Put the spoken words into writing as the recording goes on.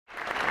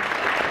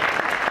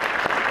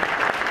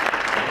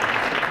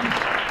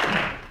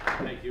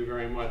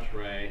very much,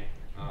 Ray.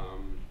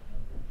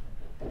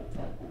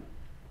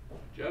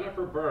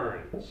 Jennifer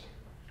Burns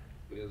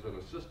is an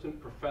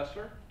assistant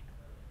professor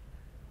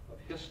of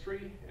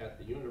history at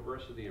the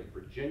University of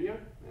Virginia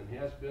and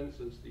has been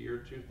since the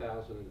year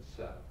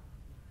 2007.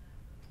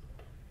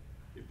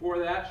 Before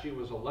that, she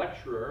was a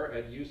lecturer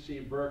at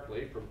UC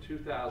Berkeley from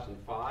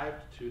 2005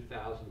 to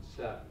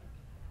 2007.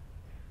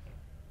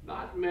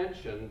 Not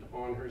mentioned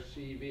on her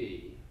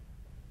CV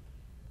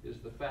is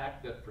the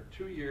fact that for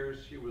 2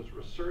 years she was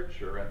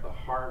researcher at the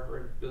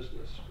Harvard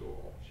Business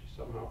School. She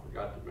somehow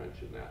forgot to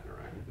mention that in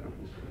her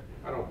academics.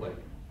 I don't blame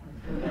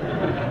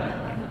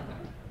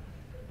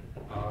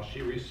you.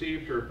 She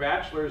received her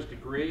bachelor's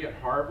degree at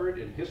Harvard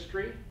in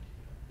history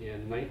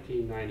in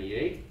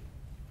 1998.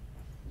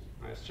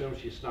 I assume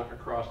she snuck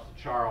across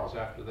to Charles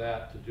after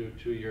that to do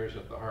 2 years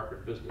at the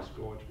Harvard Business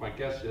School, which my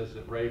guess is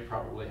that Ray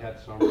probably had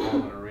some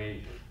role in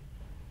arranging.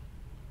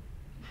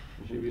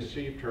 She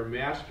received her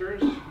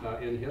master's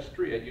in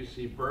history at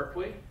UC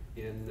Berkeley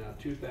in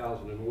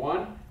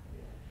 2001,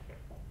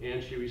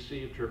 and she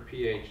received her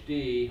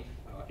PhD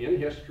in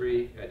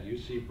history at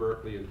UC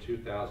Berkeley in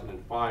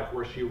 2005,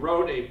 where she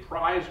wrote a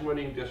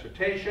prize-winning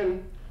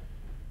dissertation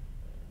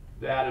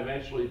that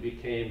eventually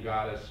became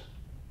Goddess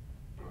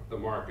the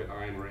Market,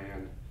 Ayn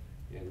Rand,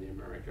 and the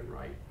American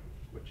Right,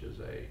 which is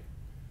a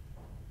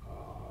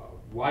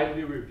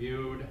widely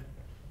reviewed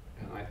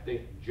and I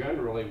think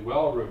generally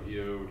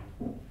well-reviewed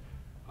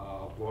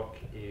book,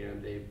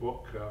 and a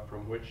book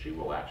from which she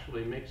will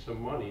actually make some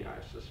money,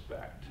 I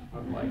suspect,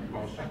 unlike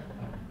most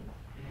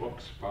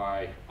books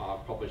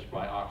published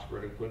by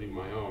Oxford, including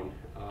my own.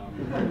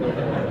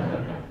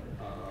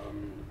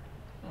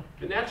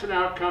 And that's an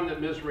outcome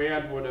that Ms.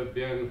 Rand would have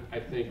been, I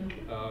think,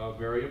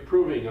 very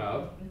approving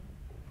of,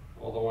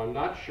 although I'm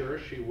not sure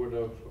she would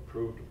have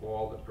approved of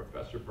all that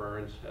Professor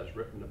Burns has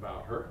written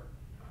about her.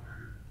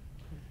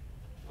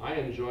 I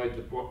enjoyed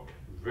the book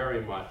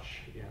very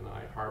much, and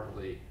I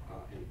heartily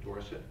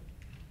endorse it.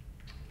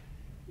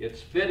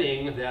 It's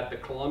fitting that the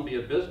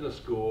Columbia Business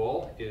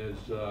School is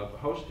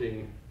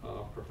hosting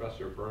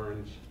Professor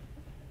Burns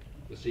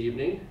this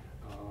evening.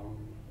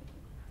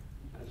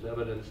 As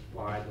evidenced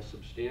by the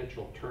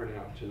substantial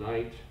turnout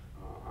tonight,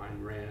 Ayn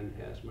Rand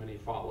has many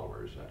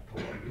followers at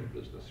Columbia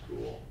Business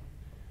School.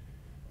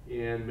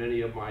 And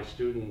many of my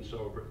students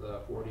over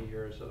the 40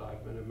 years that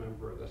I've been a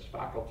member of this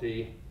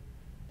faculty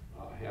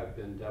have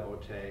been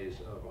devotees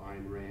of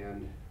Ayn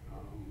Rand,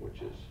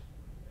 which is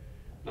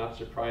not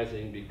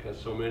surprising because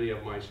so many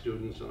of my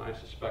students, and I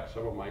suspect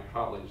some of my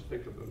colleagues,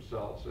 think of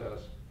themselves as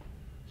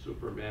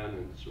supermen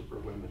and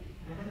superwomen.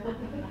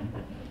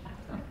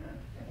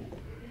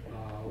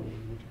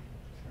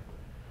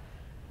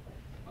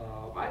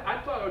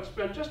 I thought I would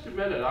spend just a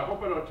minute. I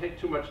hope I don't take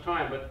too much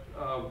time, but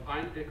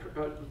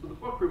the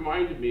book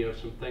reminded me of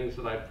some things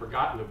that I'd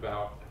forgotten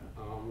about.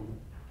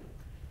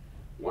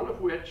 One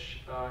of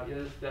which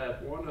is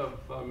that one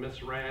of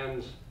Ms.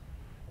 Rand's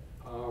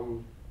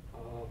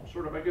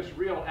sort of, I guess,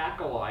 real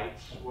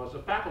acolytes was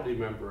a faculty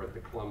member at the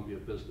Columbia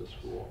Business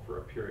School for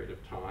a period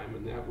of time,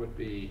 and that would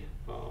be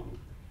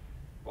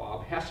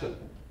Bob Hessen.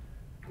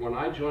 When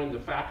I joined the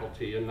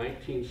faculty in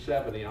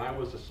 1970, I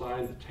was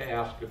assigned the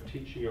task of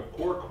teaching a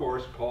core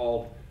course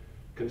called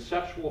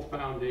Conceptual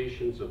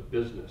Foundations of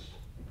Business.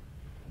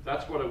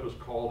 That's what it was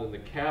called in the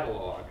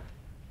catalog.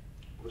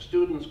 The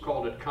students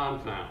called it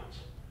Confounds,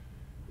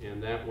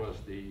 and that was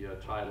the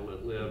title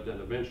it lived and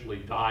eventually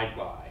died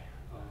by.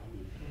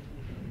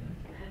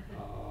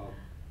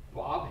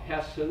 Bob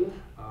Hessen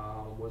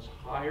was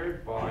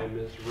hired by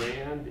Ms.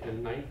 Rand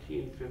in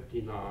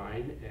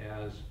 1959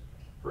 as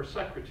her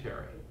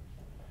secretary.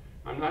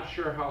 I'm not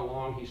sure how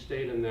long he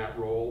stayed in that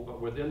role,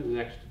 but within the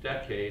next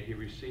decade he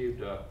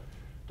received a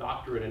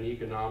doctorate in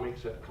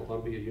economics at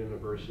Columbia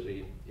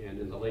University, and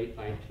in the late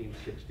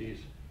 1960s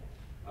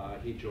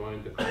he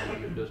joined the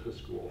Columbia Business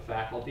School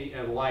faculty,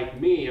 and like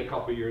me, a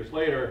couple years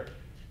later,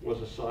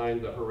 was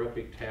assigned the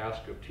horrific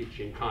task of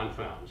teaching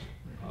confounds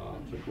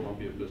to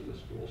Columbia Business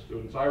School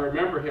students. I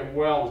remember him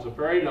well. He was a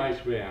very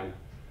nice man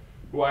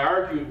who I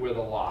argued with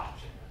a lot.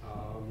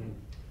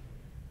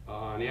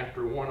 And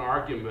after one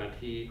argument,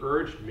 he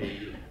urged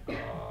me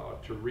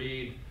to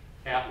read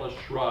Atlas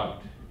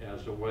Shrugged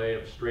as a way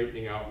of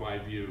straightening out my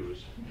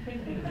views.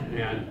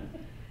 And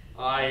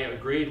I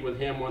agreed with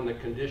him on the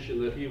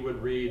condition that he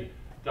would read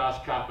Das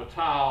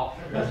Kapital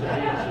as a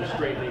means of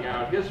straightening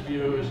out his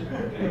views,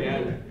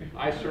 and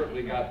I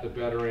certainly got the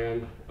better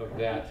end of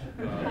that.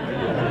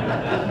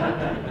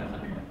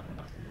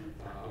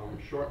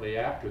 Shortly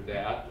after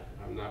that,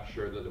 I'm not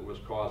sure that it was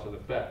cause and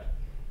effect,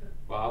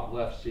 Bob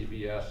left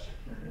CBS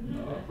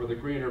for the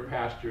greener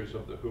pastures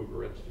of the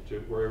Hoover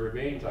Institute, where he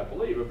remains, I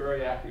believe, a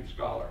very active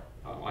scholar.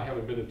 I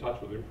haven't been in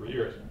touch with him for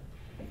years.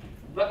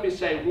 Let me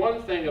say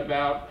one thing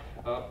about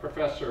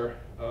Professor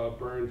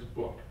Burns'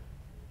 book.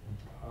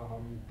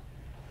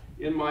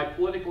 In my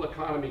political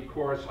economy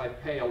course, I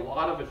pay a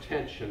lot of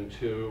attention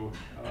to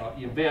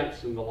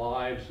events in the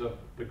lives of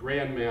the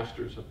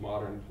grandmasters of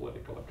modern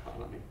political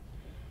economy.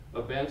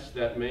 Events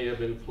that may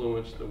have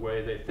influenced the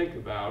way they think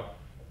about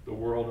the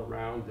world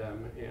around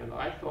them. And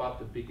I thought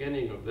the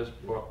beginning of this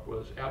book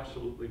was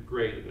absolutely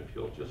great. And if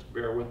you'll just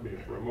bear with me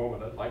for a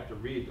moment, I'd like to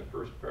read the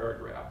first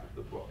paragraph of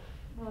the book.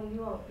 Well, you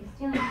will be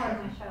stealing part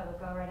of my show, but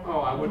go right ahead. Oh,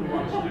 I wouldn't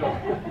want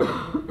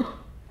to steal.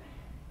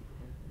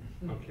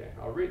 Okay,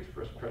 I'll read the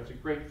first paragraph. It's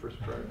a great first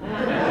paragraph.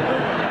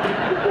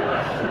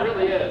 It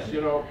really is.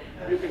 You know,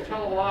 you can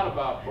tell a lot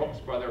about books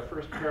by their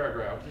first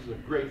paragraph. This is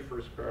a great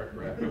first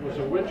paragraph. It was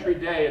a wintry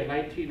day in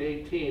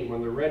 1918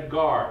 when the Red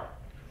Guard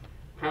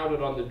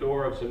pounded on the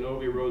door of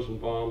Zinovy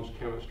Rosenbaum's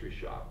chemistry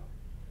shop.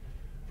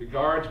 The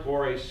guards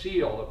bore a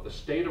seal of the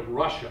state of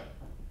Russia,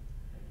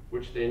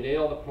 which they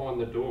nailed upon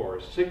the door,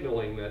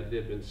 signaling that it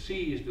had been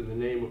seized in the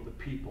name of the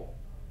people.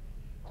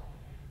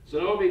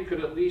 Zinovy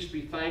could at least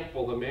be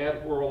thankful the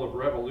mad whirl of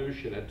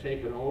revolution had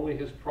taken only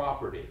his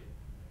property,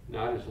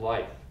 not his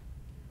life,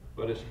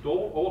 but his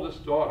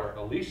oldest daughter,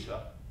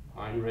 Elisa,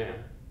 Ayn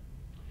Rand,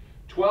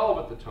 12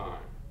 at the time,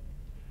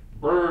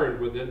 burned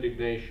with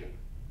indignation.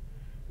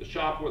 The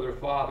shop was her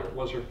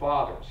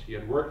father's. He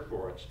had worked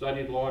for it,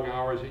 studied long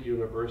hours at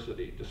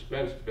university,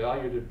 dispensed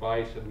valued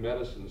advice and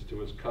medicines to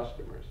his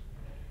customers.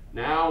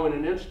 Now, in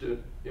an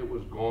instant, it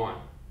was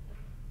gone,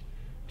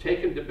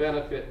 taken to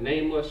benefit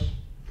nameless,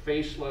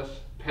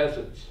 faceless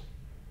peasants,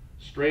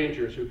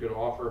 strangers who could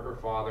offer her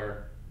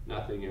father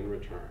nothing in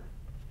return.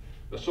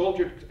 The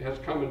soldier has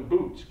come in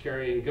boots,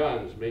 carrying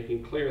guns,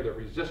 making clear that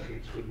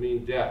resistance would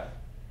mean death.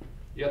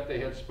 Yet they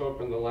had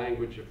spoken the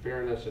language of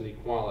fairness and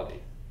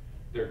equality,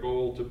 their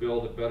goal to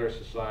build a better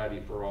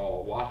society for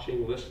all.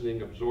 Watching,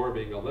 listening,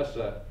 absorbing,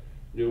 Alyssa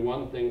knew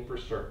one thing for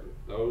certain: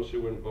 those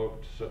who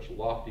invoked such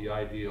lofty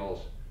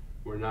ideals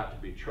were not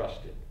to be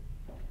trusted.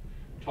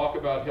 Talk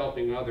about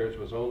helping others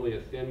was only a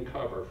thin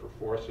cover for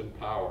force and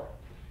power.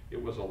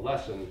 It was a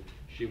lesson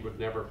she would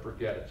never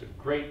forget. It's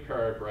a great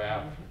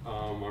paragraph.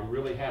 I'm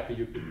really happy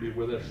you could be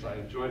with us. I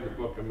enjoyed the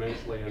book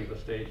immensely, and the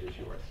stage is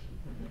yours.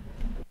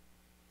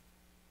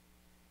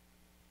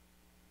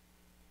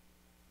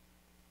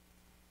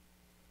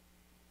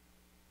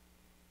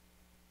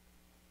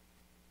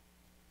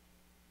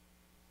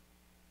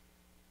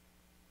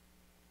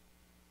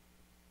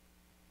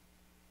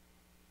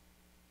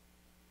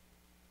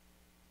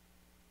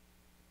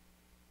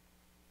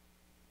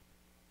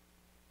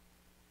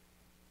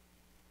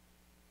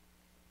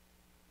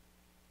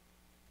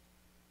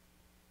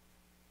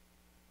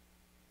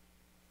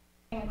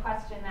 A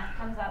question that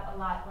comes up a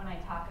lot when I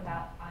talk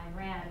about Ayn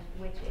Rand,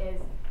 which is,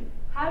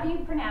 how do you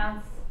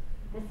pronounce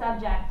the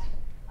subject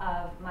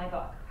of my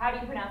book? How do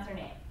you pronounce her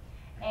name?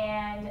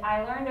 And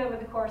I learned over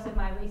the course of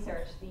my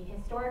research the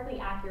historically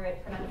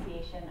accurate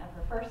pronunciation of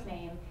her first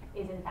name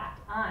is in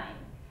fact Ayn.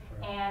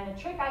 And the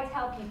trick I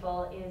tell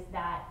people is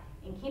that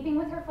in keeping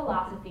with her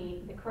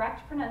philosophy, the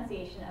correct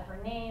pronunciation of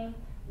her name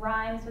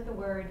rhymes with the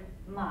word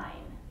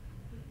mine.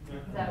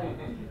 So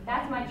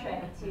that's my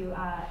trick to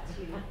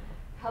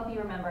help you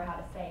remember how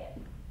to say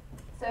it.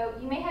 So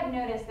you may have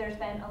noticed there's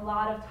been a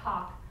lot of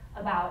talk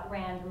about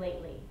Rand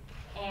lately,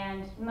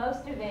 and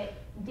most of it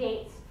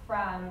dates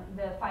from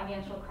the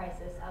financial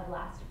crisis of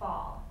last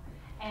fall.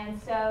 And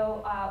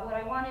so what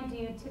I want to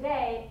do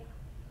today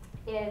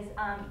is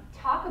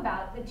talk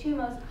about the two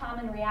most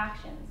common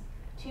reactions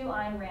to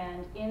Ayn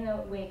Rand in the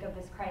wake of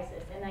this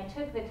crisis. And I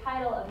took the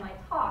title of my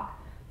talk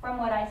from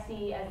what I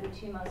see as the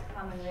two most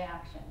common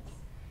reactions.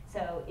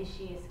 So is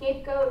she a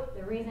scapegoat,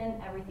 the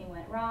reason everything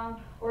went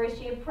wrong, or is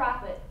she a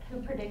prophet who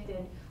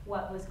predicted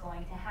what was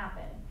going to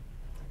happen?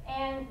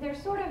 And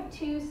there's sort of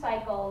two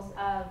cycles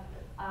of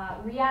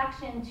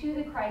reaction to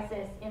the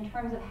crisis in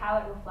terms of how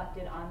it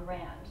reflected on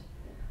Rand.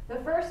 The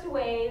first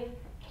wave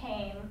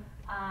came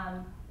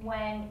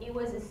when it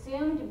was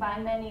assumed by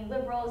many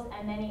liberals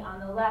and many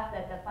on the left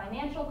that the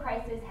financial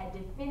crisis had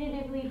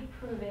definitively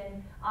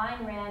proven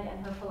Ayn Rand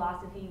and her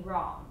philosophy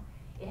wrong.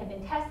 It had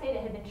been tested,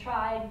 it had been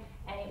tried,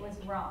 and it was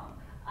wrong.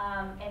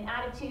 An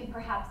attitude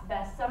perhaps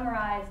best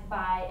summarized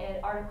by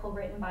an article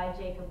written by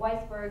Jacob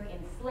Weisberg in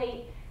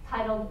Slate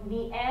titled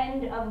 "The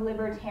End of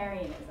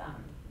Libertarianism."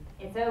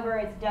 It's over,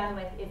 it's done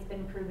with, it's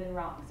been proven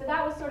wrong. So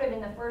that was sort of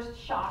in the first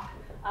shock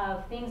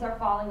of things are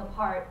falling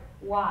apart,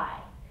 why?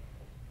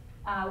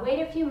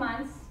 Wait a few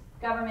months,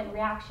 government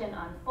reaction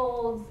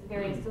unfolds,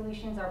 various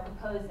solutions are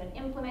proposed and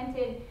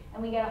implemented,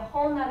 and we get a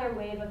whole nother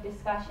wave of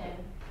discussion.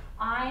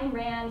 Ayn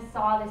Rand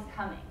saw this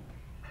coming.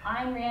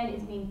 Ayn Rand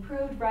is being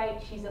proved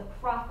right, she's a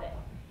prophet.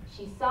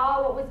 She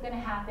saw what was going to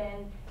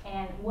happen,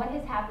 and what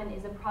has happened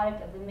is a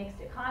product of the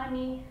mixed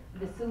economy.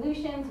 The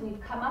solutions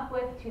we've come up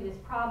with to this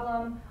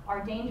problem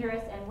are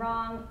dangerous and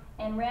wrong,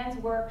 and Rand's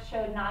work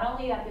showed not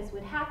only that this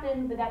would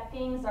happen, but that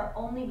things are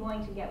only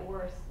going to get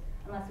worse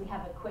unless we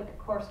have a quick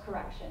course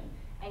correction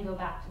and go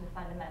back to the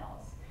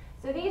fundamentals.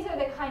 So these are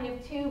the kind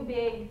of two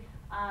big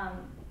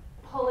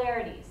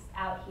polarities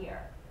out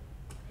here.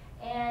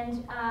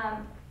 And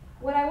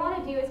what I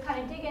want to do is kind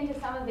of dig into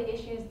some of the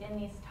issues in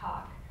this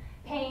talk,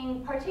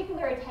 paying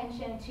particular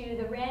attention to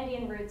the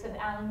Randian roots of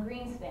Alan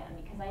Greenspan,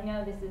 because I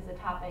know this is a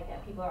topic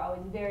that people are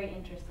always very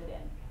interested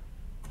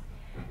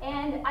in.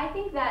 And I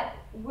think that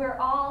we're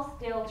all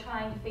still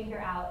trying to figure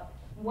out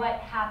what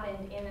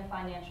happened in the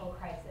financial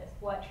crisis,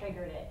 what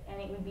triggered it.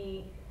 And it would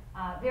be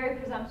very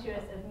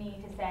presumptuous of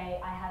me to say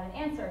I have an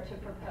answer to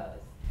propose.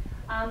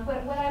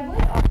 But what I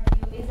would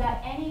argue is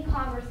that any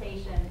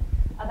conversation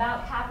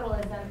about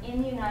capitalism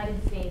in the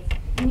United States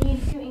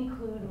needs to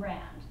include Rand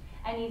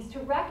and needs to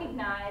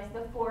recognize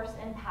the force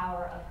and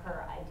power of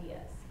her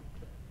ideas.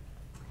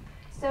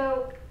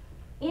 So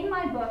in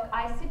my book,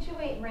 I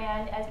situate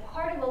Rand as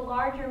part of a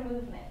larger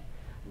movement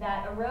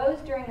that arose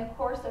during the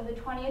course of the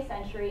 20th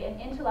century, an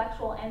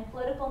intellectual and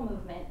political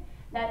movement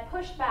that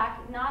pushed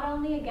back not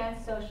only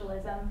against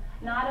socialism,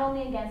 not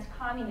only against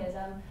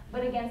communism,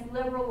 but against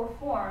liberal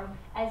reform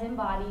as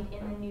embodied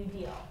in the New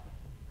Deal.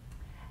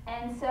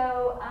 And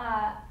so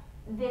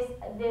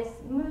this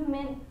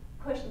movement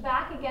pushed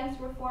back against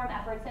reform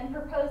efforts and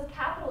proposed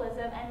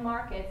capitalism and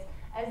markets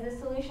as the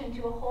solution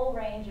to a whole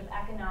range of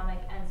economic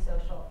and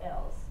social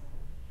ills.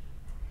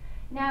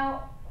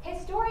 Now,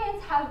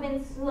 historians have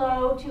been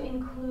slow to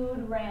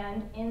include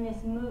Rand in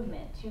this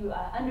movement, to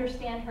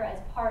understand her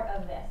as part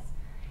of this.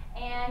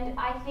 And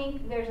I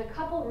think there's a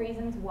couple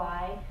reasons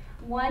why.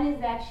 One is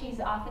that she's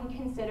often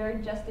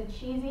considered just a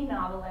cheesy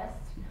novelist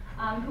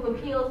who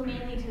appeals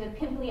mainly to the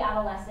pimply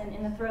adolescent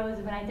in the throes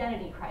of an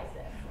identity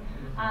crisis.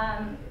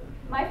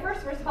 My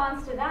first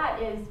response to that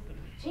is,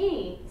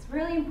 gee, it's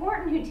really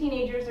important who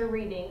teenagers are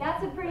reading.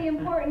 That's a pretty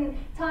important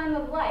time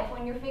of life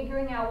when you're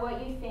figuring out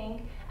what you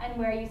think and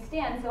where you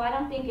stand. So I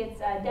don't think it's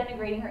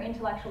denigrating her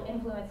intellectual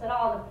influence at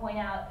all to point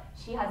out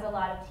she has a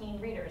lot of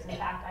teen readers. In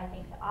fact, I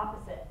think the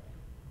opposite.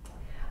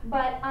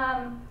 But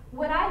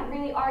what I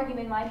really argue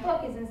in my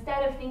book is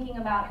instead of thinking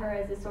about her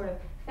as a sort of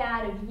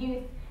fad of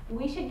youth,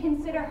 we should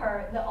consider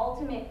her the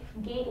ultimate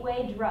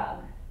gateway drug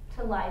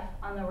to life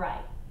on the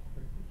right.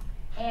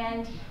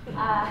 And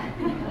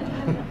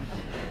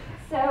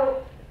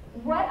so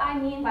what I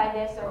mean by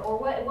this, or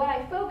what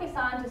I focus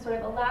on to sort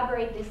of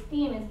elaborate this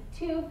theme, is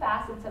two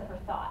facets of her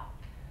thought.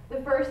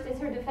 The first is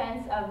her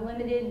defense of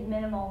limited,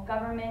 minimal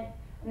government,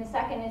 and the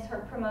second is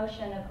her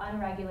promotion of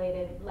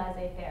unregulated,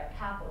 laissez-faire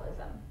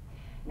capitalism.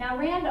 Now,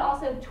 Rand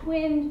also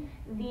twinned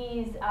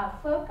these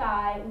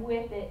foci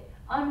with the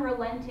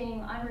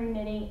unrelenting,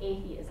 unremitting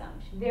atheism.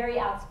 She's very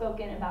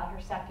outspoken about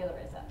her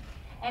secularism.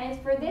 And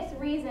it's for this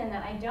reason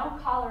that I don't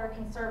call her a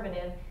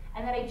conservative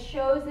and that I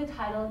chose the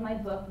title of my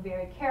book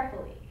very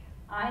carefully,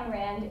 Ayn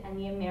Rand and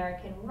the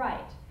American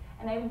Right.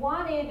 And I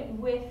wanted,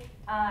 with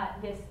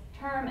this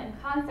term and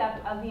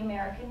concept of the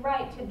American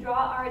right, to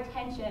draw our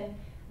attention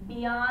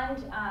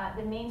beyond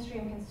the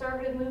mainstream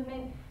conservative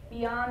movement,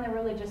 beyond the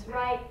religious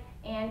right,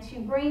 and to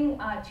bring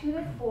to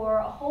the fore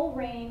a whole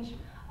range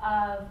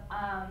of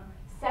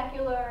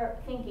secular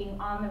thinking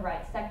on the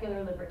right,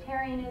 secular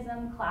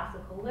libertarianism,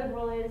 classical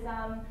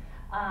liberalism,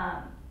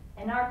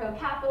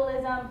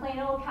 anarcho-capitalism, plain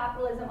old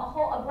capitalism,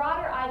 a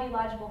broader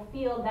ideological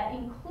field that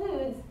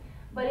includes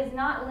but is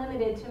not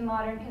limited to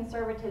modern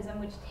conservatism,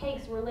 which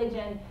takes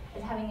religion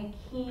as having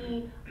a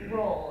key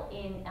role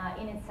in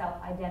its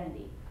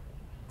self-identity.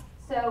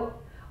 So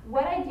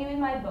what I do in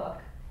my book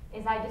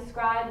is I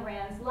describe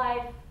Rand's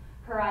life,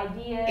 her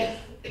ideas,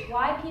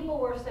 why people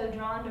were so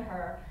drawn to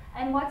her,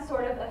 and what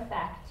sort of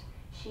effect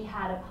she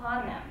had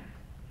upon them.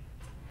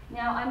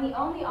 Now, I'm the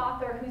only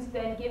author who's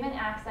been given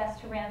access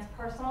to Rand's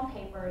personal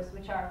papers,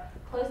 which are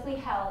closely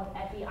held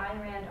at the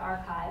Ayn Rand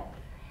archive,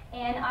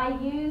 and I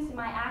use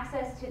my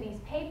access to these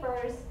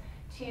papers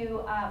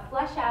to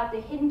flesh out the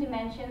hidden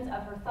dimensions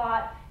of her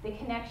thought, the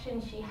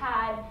connections she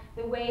had,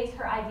 the ways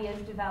her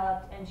ideas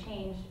developed and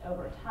changed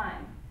over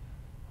time.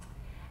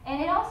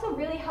 And it also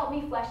really helped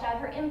me flesh out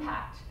her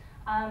impact,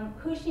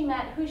 who she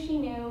met, who she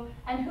knew,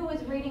 and who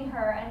was reading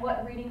her and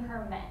what reading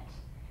her meant.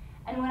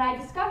 And what I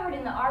discovered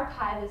in the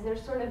archive is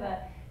there's sort of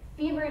a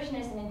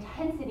feverishness and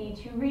intensity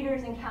to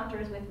readers'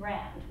 encounters with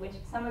Rand, which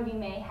some of you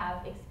may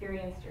have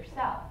experienced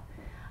yourself.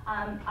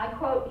 I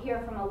quote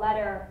here from a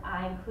letter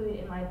I include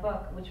in my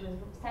book, which was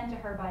sent to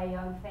her by a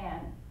young fan,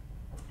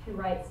 who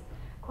writes,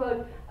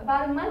 quote,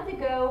 "About a month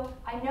ago,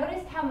 I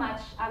noticed how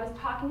much I was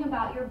talking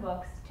about your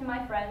books to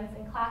my friends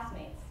and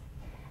classmates.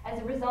 As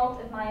a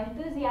result of my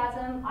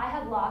enthusiasm, I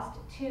have lost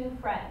 2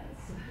 friends.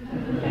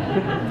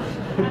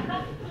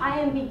 I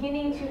am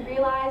beginning to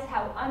realize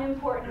how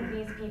unimportant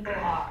these people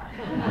are."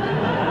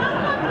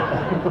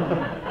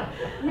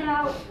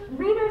 Now,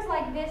 readers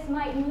like this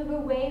might move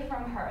away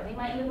from her. They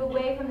might move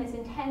away from this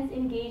intense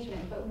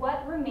engagement, but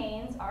what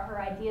remains are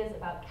her ideas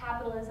about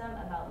capitalism,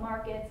 about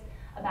markets,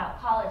 about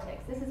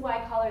politics. This is why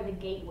I call her the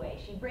gateway.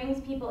 She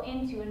brings people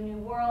into a new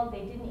world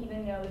they didn't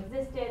even know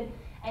existed,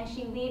 and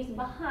she leaves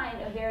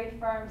behind a very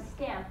firm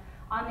stamp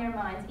on their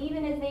minds,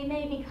 even as they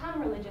may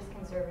become religious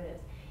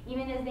conservatives,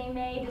 even as they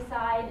may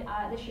decide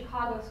the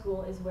Chicago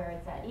school is where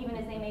it's at, even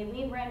as they may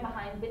leave Rand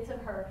behind, bits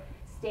of her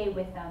stay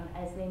with them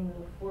as they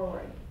move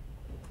forward.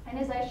 And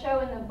as I show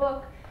in the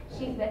book,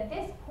 she's at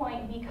this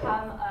point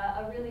become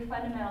a really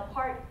fundamental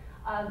part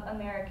of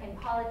American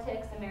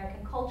politics,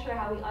 American culture,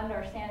 how we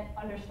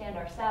understand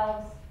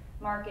ourselves,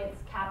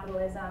 markets,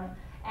 capitalism,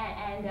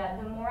 and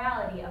the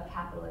morality of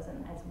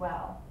capitalism as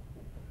well.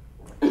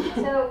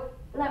 So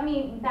let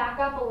me back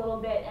up a little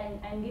bit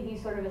and give you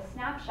sort of a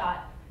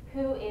snapshot.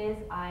 Who is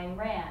Ayn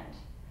Rand?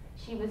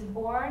 She was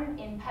born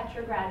in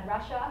Petrograd,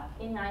 Russia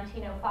in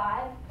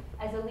 1905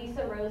 as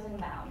Elisa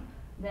Rosenbaum,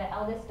 the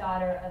eldest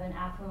daughter of an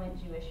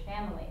affluent Jewish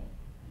family.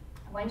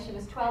 When she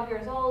was 12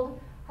 years old,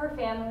 her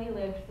family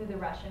lived through the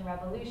Russian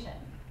Revolution.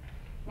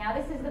 Now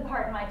this is the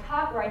part in my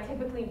talk where I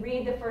typically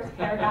read the first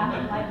paragraph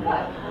of my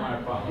book. My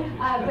apologies.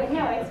 But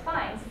no, it's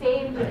fine.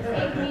 Save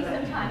me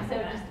some time. So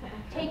just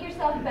take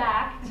yourself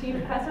back to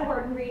Professor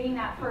Horton reading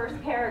that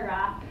first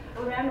paragraph.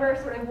 Remember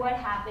sort of what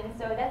happened.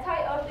 So that's how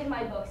I opened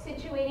my book,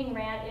 situating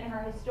Rand in her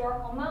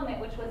historical moment,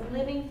 which was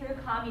living through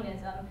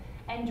communism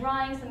and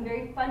drawing some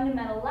very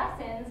fundamental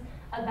lessons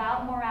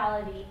about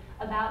morality,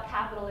 about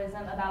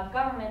capitalism, about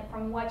government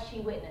from what she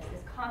witnessed,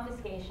 this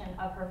confiscation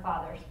of her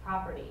father's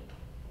property.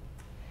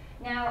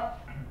 Now,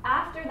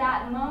 after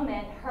that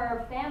moment,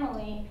 her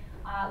family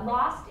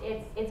lost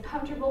its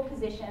comfortable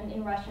position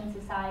in Russian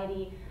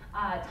society,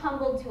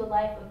 tumbled to a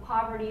life of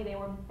poverty. They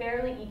were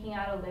barely eking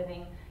out a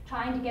living,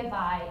 trying to get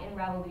by in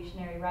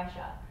revolutionary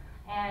Russia.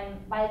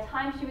 And by the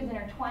time she was in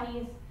her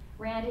 20s,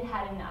 Rand had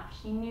had enough.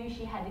 She knew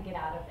she had to get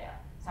out of there.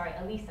 Sorry,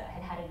 Elisa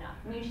had had enough,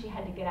 knew she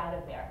had to get out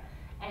of there.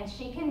 And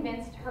she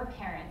convinced her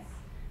parents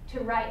to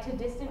write to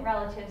distant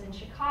relatives in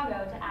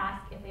Chicago to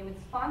ask if they would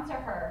sponsor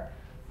her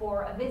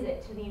for a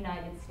visit to the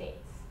United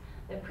States.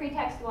 The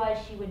pretext was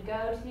she would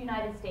go to the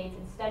United States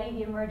and study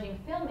the emerging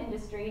film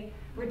industry,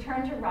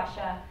 return to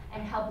Russia,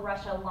 and help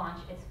Russia launch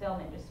its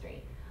film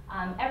industry.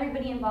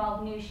 Everybody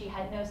involved knew she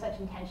had no such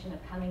intention of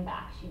coming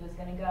back. She was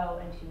going to go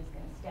and she was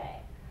going to stay.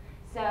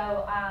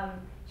 So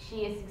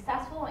she is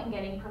successful in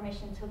getting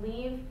permission to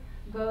leave,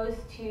 goes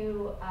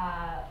to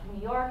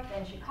New York,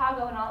 then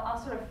Chicago, and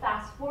I'll sort of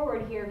fast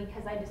forward here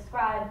because I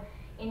describe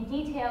in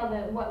detail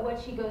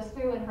what she goes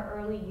through in her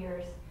early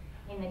years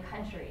in the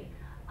country.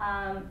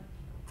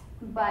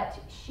 But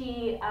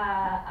she,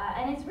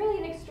 and it's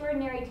really an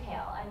extraordinary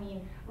tale. I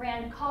mean,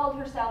 Rand called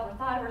herself or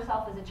thought of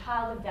herself as a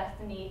child of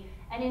destiny,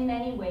 and in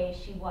many ways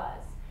she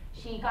was.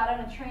 She got on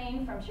a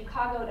train from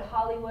Chicago to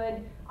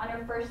Hollywood on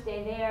her first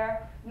day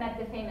there, met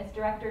the famous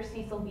director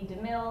Cecil B.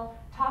 DeMille,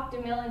 talked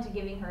DeMille into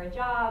giving her a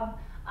job,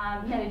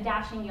 met a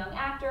dashing young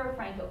actor,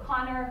 Frank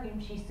O'Connor, whom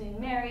she soon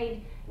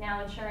married,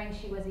 now ensuring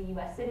she was a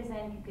US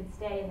citizen who could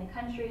stay in the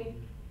country.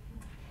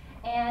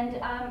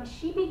 And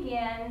she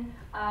began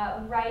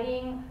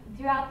writing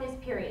throughout this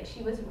period.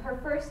 Her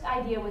first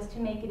idea was to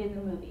make it in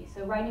the movie,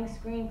 so writing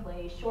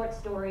screenplays, short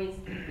stories.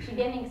 She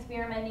began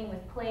experimenting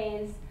with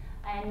plays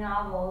and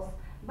novels,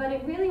 but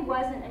it really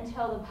wasn't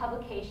until the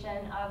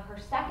publication of her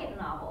second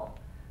novel,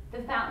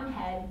 The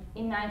Fountainhead,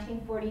 in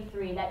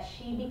 1943, that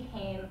she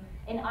became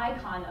an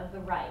icon of the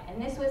right.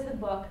 And this was the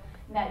book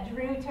that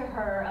drew to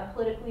her a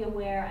politically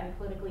aware and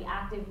politically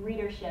active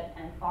readership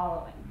and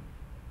following.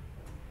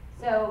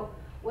 So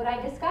what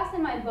I discuss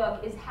in my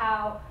book is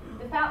how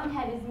The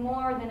Fountainhead is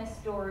more than a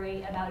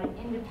story about an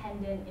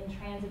independent,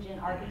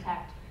 intransigent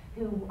architect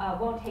who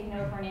won't take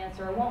no for an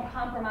answer, or won't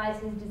compromise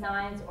his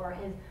designs or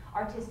his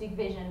artistic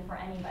vision for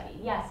anybody.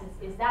 Yes,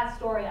 it's that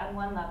story on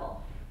one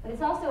level, but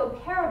it's also a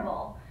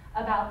parable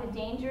about the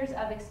dangers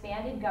of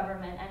expanded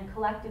government and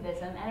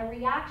collectivism and a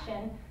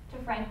reaction to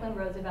Franklin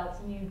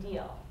Roosevelt's New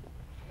Deal.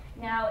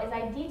 Now, as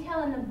I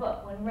detail in the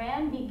book, when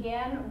Rand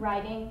began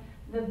writing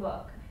the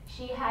book,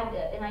 she had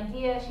an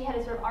idea, she had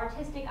a sort of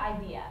artistic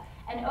idea.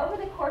 And over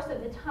the course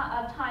of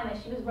time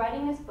as she was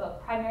writing this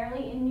book,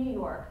 primarily in New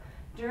York,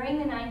 during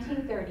the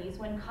 1930s,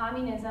 when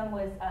communism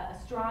was a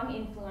strong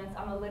influence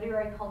on the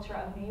literary culture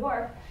of New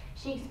York,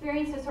 she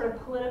experienced a sort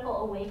of political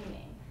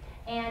awakening.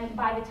 And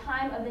by the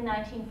time of the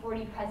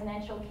 1940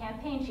 presidential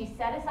campaign, she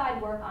set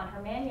aside work on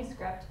her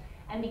manuscript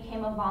and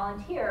became a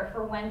volunteer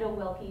for Wendell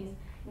Willkie's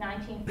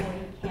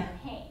 1940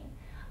 campaign.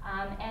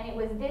 And it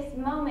was this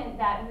moment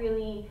that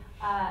really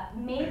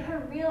made her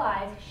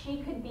realize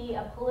she could be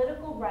a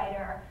political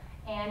writer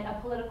and a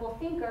political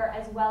thinker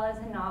as well as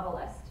a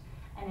novelist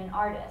and an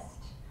artist.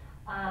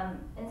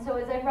 And so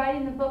as I write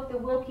in the book, the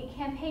Willkie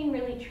campaign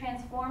really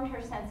transformed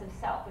her sense of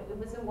self. It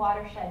was a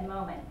watershed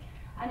moment.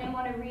 And I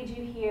want to read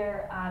you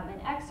here an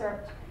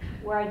excerpt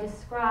where I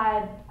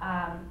describe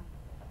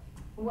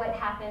what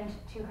happened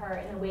to her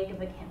in the wake of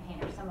the campaign,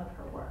 or some of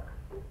her work.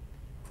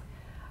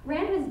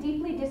 Rand was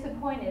deeply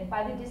disappointed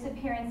by the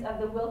disappearance of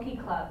the Willkie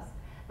clubs,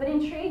 but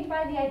intrigued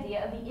by the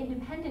idea of the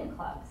independent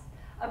clubs,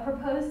 a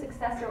proposed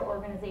successor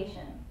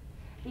organization.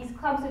 These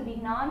clubs would be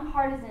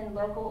nonpartisan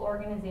local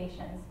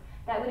organizations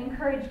that would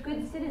encourage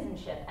good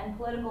citizenship and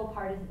political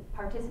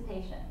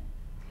participation.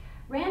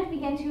 Rand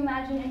began to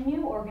imagine a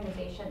new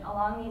organization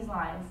along these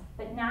lines,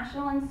 but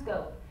national in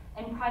scope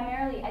and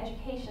primarily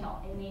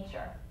educational in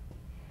nature.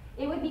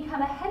 It would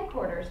become a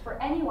headquarters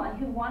for anyone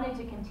who wanted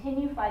to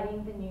continue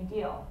fighting the New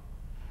Deal.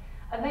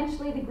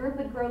 Eventually, the group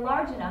would grow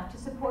large enough to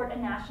support a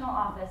national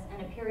office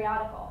and a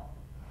periodical.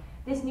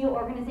 This new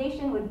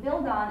organization would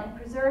build on and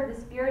preserve the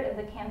spirit of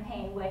the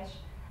campaign which,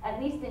 at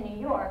least in New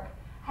York,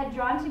 had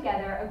drawn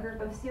together a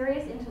group of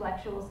serious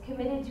intellectuals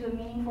committed to a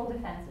meaningful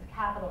defense of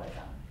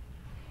capitalism.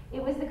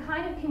 It was the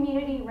kind of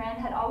community Rand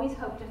had always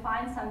hoped to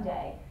find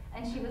someday,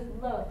 and she was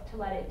loath to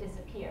let it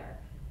disappear.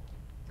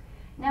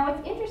 Now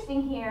what's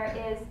interesting here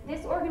is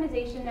this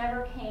organization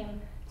never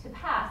came to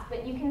pass,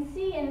 but you can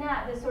see in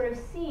that the sort of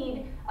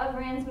seed of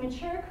Rand's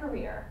mature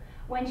career,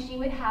 when she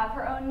would have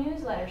her own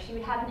newsletter. She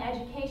would have an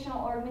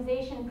educational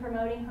organization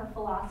promoting her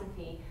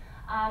philosophy.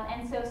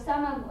 And so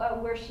some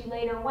of where she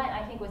later went,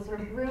 I think, was sort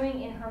of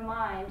brewing in her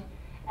mind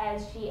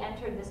as she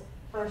entered this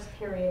first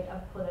period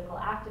of political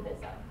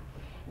activism.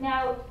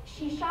 Now,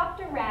 she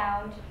shopped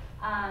around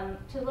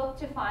to look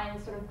to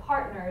find sort of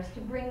partners to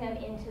bring them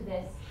into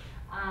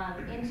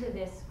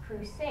this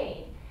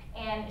crusade.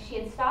 And she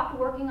had stopped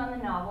working on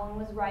the novel and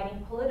was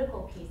writing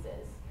political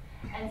pieces.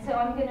 And so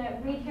I'm going to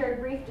read here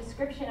a brief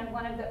description of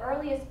one of the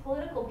earliest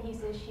political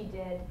pieces she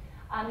did.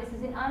 This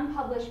is an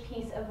unpublished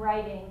piece of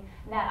writing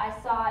that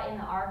I saw in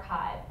the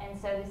archive. And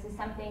so this is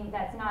something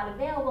that's not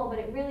available, but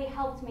it really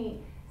helped me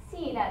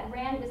see that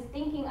Rand was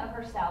thinking of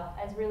herself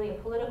as really a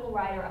political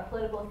writer, a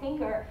political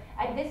thinker.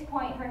 At this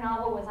point, her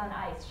novel was on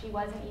ice. She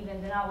wasn't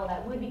even the novel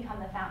that would become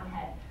The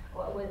Fountainhead,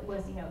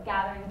 was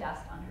gathering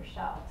dust on her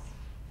shelves.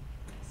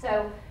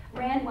 So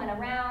Rand went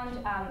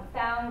around,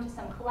 found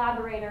some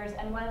collaborators,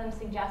 and one of them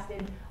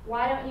suggested,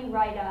 why don't you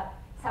write up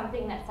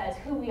something that says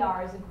who we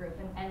are as a group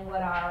and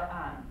what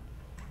our,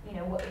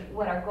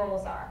 what our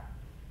goals are.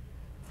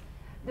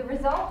 The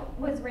result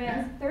was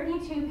Rand's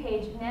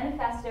 32-page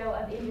Manifesto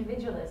of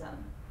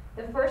Individualism,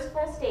 the first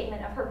full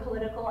statement of her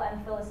political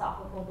and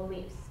philosophical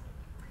beliefs.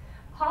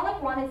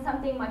 Pollock wanted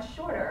something much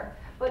shorter,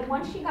 but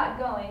once she got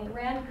going,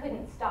 Rand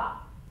couldn't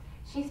stop.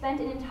 She spent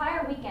an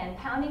entire weekend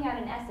pounding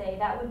out an essay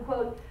that would,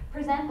 quote,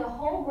 present the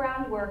whole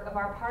groundwork of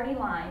our party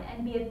line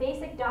and be a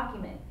basic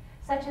document,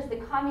 such as the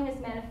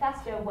Communist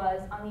Manifesto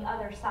was on the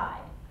other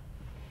side.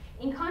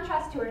 In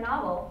contrast to her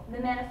novel, the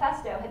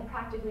manifesto had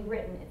practically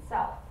written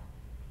itself.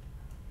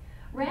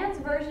 Rand's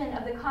version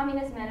of the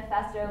Communist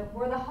Manifesto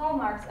were the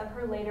hallmarks of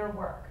her later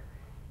work.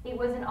 It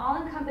was an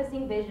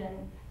all-encompassing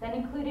vision that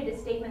included a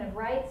statement of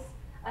rights,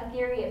 a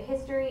theory of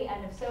history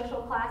and of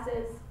social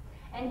classes,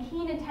 and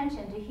keen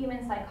attention to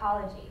human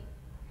psychology.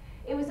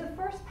 It was a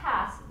first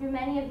pass through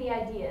many of the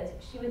ideas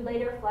she would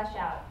later flesh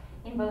out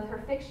in both her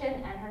fiction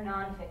and her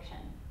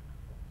nonfiction.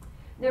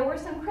 There were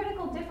some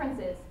critical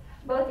differences,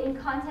 both in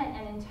content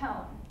and in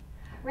tone.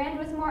 Rand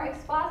was more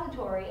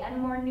expository and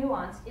more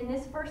nuanced in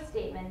this first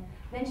statement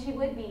than she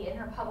would be in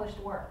her published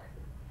work.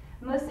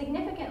 Most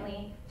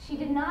significantly, she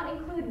did not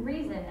include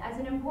reason as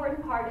an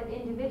important part of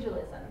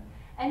individualism,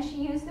 and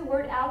she used the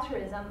word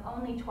altruism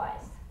only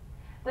twice.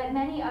 But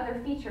many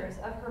other features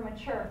of her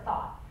mature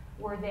thought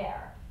were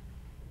there.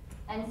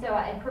 And so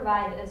I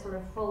provide a sort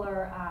of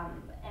fuller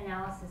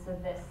analysis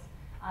of this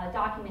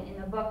document in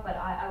the book, but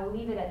I will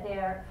leave it at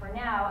there for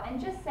now and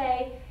just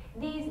say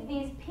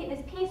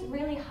this piece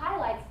really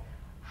highlights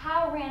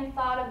how Rand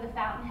thought of the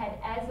Fountainhead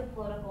as a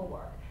political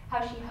work,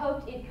 how she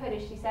hoped it could,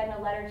 as she said in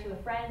a letter to a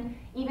friend,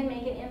 even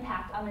make an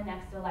impact on the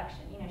next election.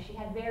 You know, she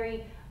had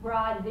very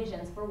broad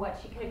visions for what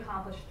she could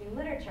accomplish through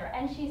literature,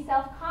 and she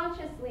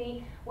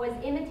self-consciously was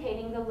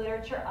imitating the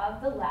literature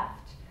of the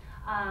left,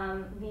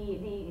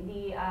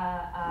 the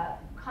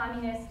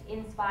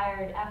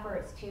communist-inspired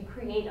efforts to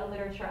create a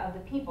literature of the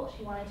people.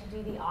 She wanted to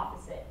do the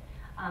opposite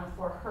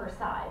for her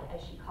side, as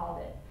she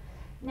called it.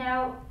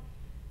 Now,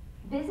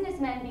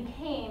 businessmen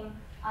became,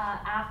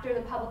 after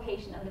the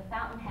publication of The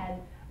Fountainhead,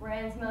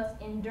 Rand's most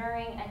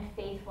enduring and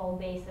faithful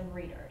base of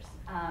readers.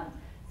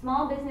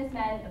 Small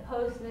businessmen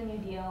opposed to the New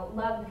Deal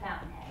loved The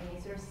Fountainhead, and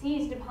they sort of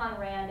seized upon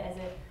Rand as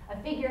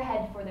a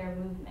figurehead for their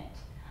movement.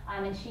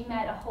 And she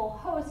met a whole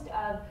host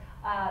of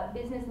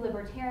business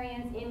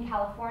libertarians in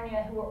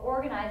California who were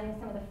organizing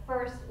some of the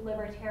first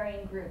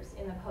libertarian groups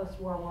in the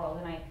post-war world,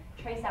 and I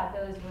trace out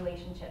those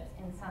relationships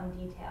in some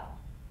detail.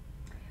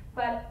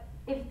 But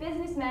if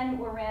businessmen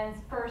were Rand's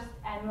first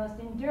and most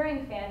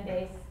enduring fan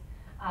base,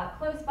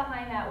 close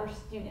behind that were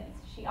students.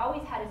 She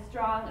always had a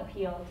strong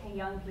appeal to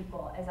young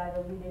people, as I've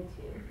alluded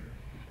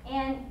to.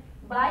 And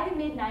by the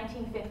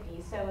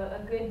mid-1950s, so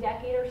a good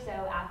decade or so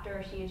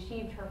after she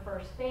achieved her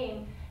first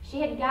fame,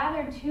 she had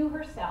gathered to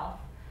herself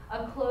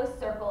a close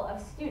circle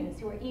of students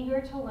who were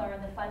eager to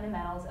learn the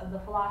fundamentals of the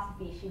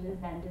philosophy she was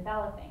then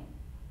developing.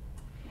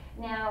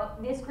 Now,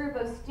 this group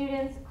of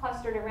students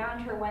clustered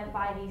around her went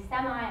by the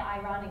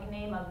semi-ironic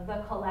name of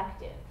the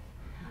Collective.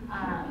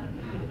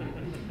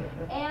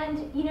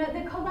 And, you know,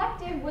 the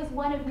Collective was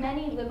one of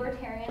many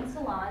libertarian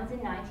salons in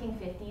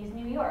 1950s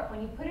New York.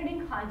 When you put it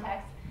in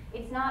context,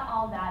 it's not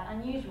all that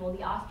unusual.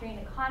 The Austrian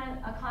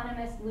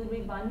economist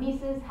Ludwig von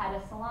Mises had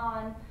a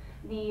salon.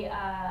 The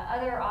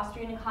other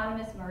Austrian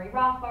economist, Murray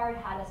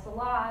Rothbard, had a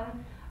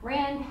salon.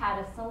 Rand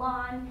had a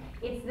salon.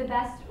 It's the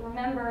best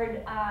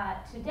remembered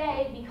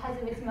today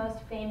because of its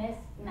most famous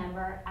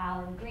member,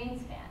 Alan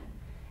Greenspan.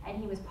 And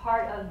he was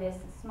part of this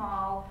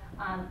small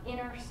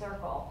inner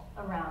circle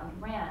around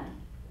Rand.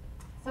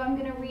 So I'm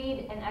going to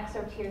read an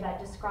excerpt here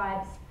that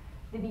describes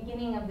the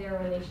beginning of their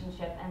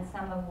relationship and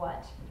some of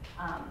what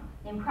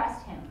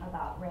impressed him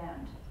about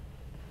Rand.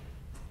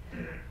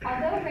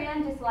 Although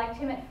Rand disliked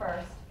him at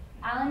first,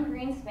 Alan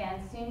Greenspan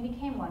soon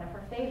became one of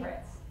her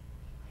favorites.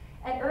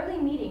 At early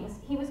meetings,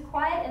 he was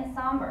quiet and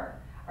somber,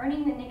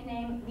 earning the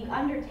nickname The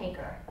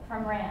Undertaker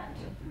from Rand.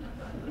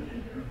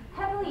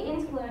 Heavily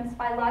influenced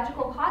by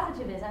logical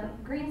positivism,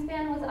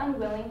 Greenspan was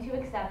unwilling to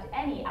accept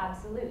any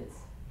absolutes.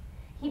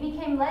 He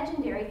became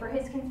legendary for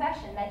his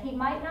confession that he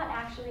might not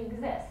actually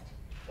exist.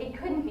 It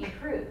couldn't be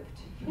proved.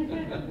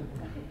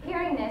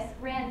 Hearing this,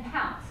 Rand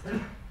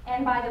pounced.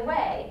 And by the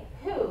way,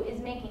 who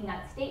is making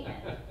that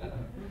statement?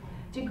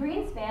 To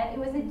Greenspan, it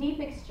was a deep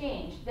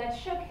exchange that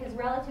shook his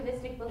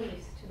relativistic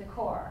beliefs to the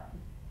core.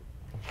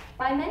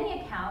 By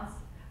many accounts,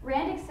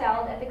 Rand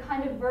excelled at the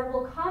kind of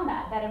verbal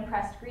combat that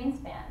impressed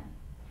Greenspan.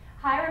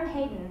 Hiram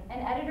Hayden, an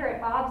editor at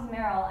Bobbs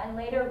Merrill and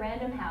later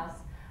Random House,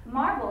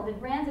 marveled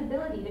at Rand's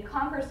ability to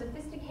conquer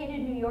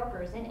sophisticated New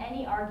Yorkers in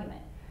any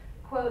argument.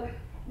 Quote,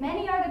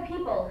 "Many are the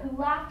people who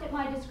laughed at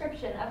my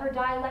description of her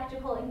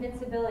dialectical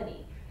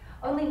invincibility,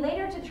 only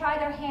later to try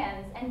their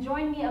hands and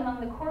join me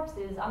among the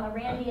corpses on the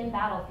Randian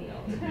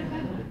battlefield."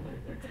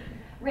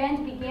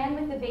 Rand began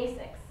with the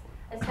basics,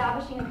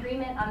 establishing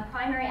agreement on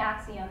primary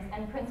axioms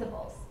and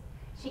principles.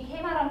 She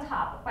came out on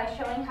top by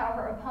showing how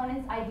her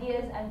opponent's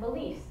ideas and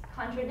beliefs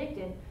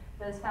contradicted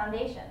those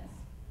foundations.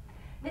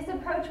 This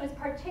approach was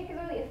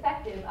particularly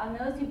effective on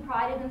those who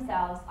prided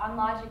themselves on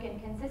logic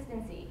and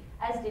consistency,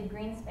 as did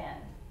Greenspan.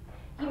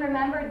 He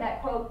remembered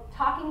that, quote,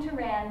 "Talking to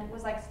Rand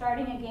was like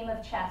starting a game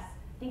of chess,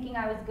 thinking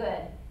I was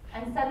good,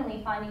 and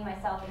suddenly finding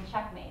myself in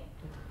checkmate."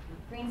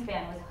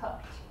 Greenspan was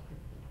hooked.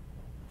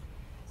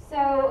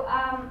 So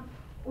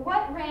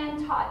what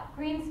Rand taught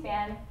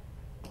Greenspan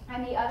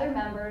and the other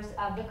members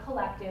of the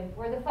collective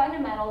were the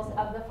fundamentals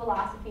of the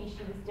philosophy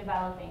she was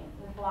developing,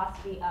 the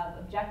philosophy of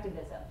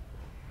objectivism.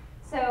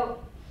 So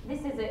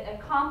this is a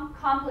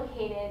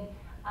complicated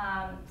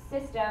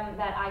system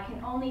that I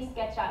can only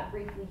sketch out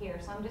briefly here.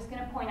 So I'm just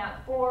going to point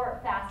out 4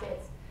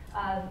 facets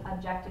of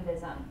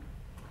objectivism.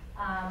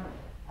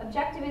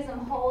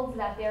 Objectivism holds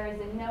that there is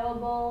a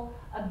knowable,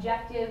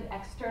 objective,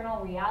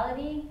 external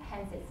reality,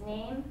 hence its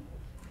name.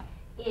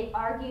 It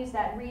argues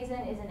that reason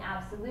is an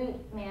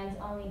absolute, man's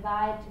only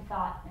guide to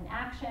thought and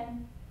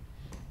action.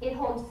 It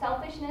holds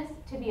selfishness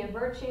to be a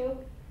virtue,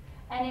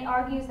 and it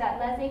argues that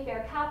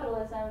laissez-faire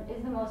capitalism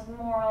is the most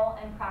moral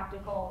and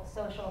practical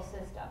social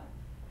system.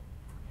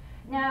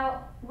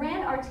 Now,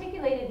 Rand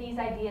articulated these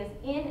ideas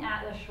in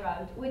Atlas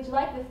Shrugged, which,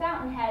 like the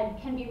Fountainhead,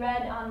 can be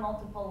read on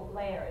multiple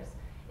layers.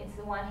 It's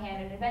the one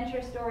hand an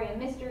adventure story, a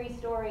mystery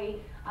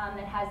story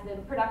that has the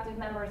productive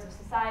members of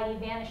society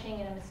vanishing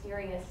in a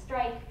mysterious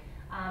strike.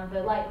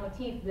 The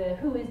leitmotif, the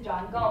 "who is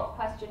John Galt"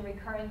 question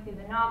recurring through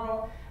the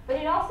novel, but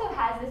it also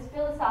has this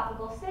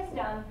philosophical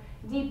system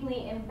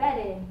deeply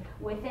embedded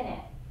within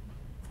it.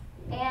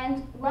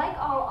 And like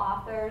all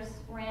authors,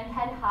 Rand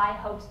had high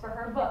hopes for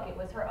her book. It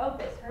was her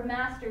opus, her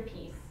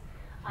masterpiece.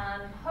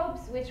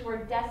 Hopes which were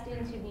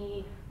destined to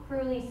be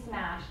cruelly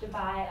smashed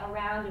by a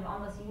round of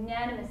almost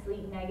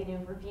unanimously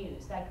negative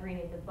reviews that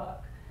greeted the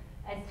book.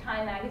 As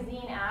Time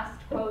magazine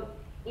asked, quote,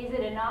 "Is it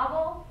a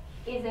novel?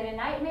 Is it a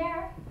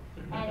nightmare?"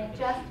 And it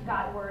just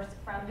got worse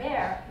from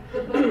there.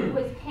 The book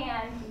was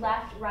panned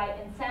left, right,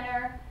 and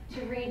center.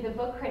 To read the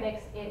book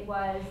critics, it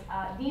was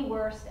the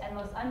worst and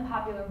most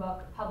unpopular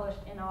book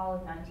published in all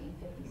of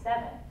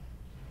 1957.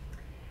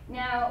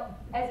 Now,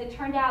 as it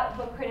turned out,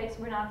 book critics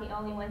were not the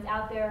only ones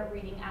out there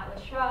reading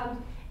Atlas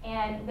Shrugged,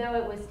 and though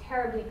it was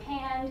terribly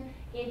panned,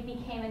 it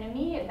became an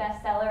immediate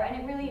bestseller, and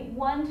it really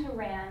won to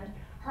Rand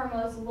her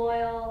most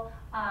loyal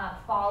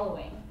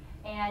following.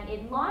 And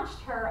it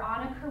launched her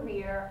on a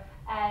career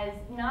as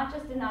not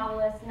just a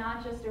novelist,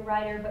 not just a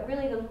writer, but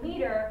really the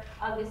leader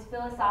of this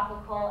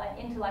philosophical and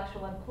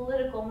intellectual and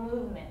political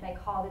movement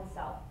that called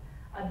itself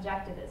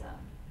objectivism.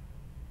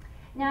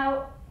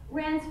 Now,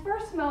 Rand's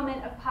first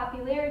moment of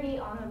popularity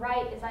on the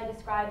right, as I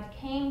described,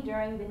 came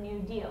during the New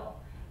Deal.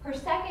 Her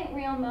second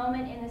real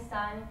moment in the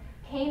sun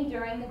came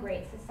during the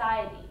Great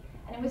Society.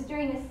 And it was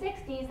during the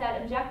 60s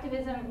that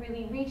objectivism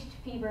really reached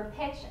fever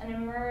pitch and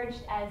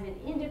emerged as an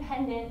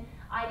independent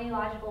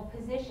ideological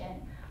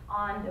position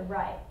on the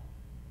right.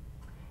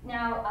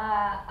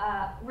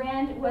 Now,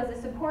 Rand was a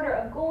supporter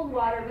of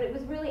Goldwater, but it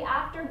was really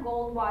after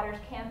Goldwater's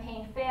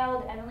campaign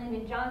failed and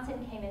Lyndon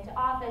Johnson came into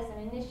office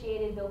and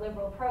initiated the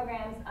liberal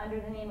programs under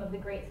the name of the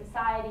Great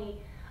Society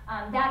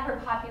that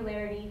her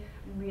popularity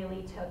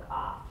really took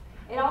off.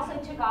 It also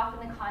took off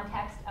in the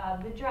context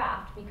of the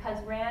draft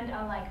because Rand,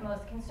 unlike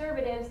most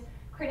conservatives,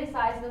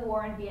 criticized the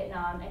war in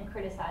Vietnam and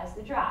criticized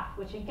the draft,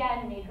 which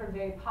again made her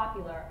very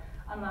popular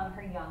among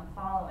her young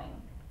following.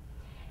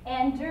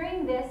 And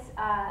during the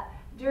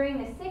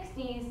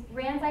 60s,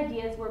 Rand's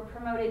ideas were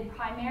promoted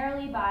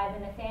primarily by the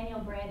Nathaniel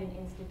Branden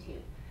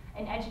Institute,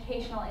 an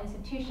educational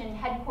institution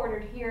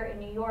headquartered here in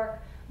New York,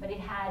 but it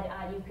had,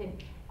 you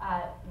could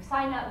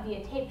sign up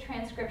via tape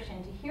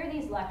transcription to hear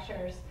these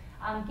lectures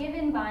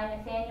given by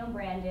Nathaniel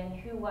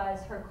Branden, who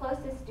was her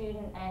closest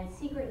student and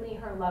secretly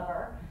her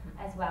lover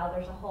as well.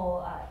 There's a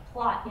whole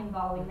plot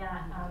involving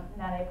that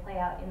that I play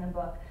out in the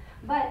book.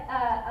 But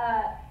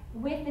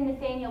with the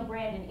Nathaniel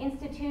Branden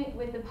Institute,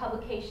 with the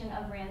publication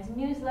of Rand's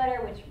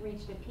newsletter, which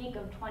reached a peak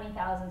of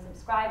 20,000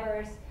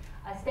 subscribers,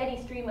 a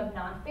steady stream of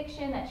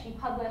nonfiction that she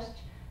published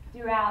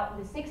throughout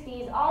the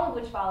 60s, all of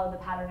which followed the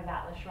pattern of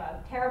Atlas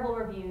Shrugged. Terrible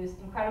reviews,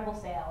 incredible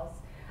sales.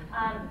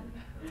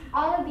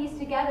 All of these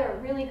together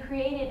really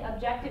created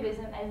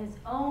objectivism as its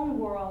own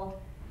world,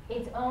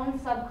 its own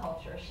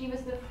subculture. She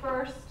was the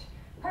first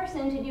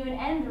person to do an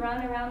end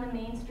run around the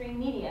mainstream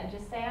media,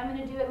 just say, I'm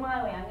going to do it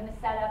my way, I'm going to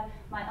set up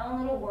my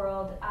own little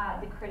world,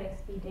 the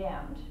critics be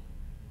damned.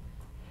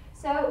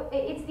 So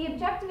it's the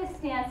objectivist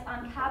stance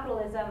on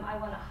capitalism I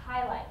want to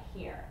highlight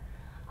here.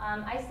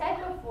 I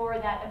said before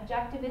that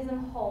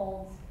objectivism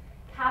holds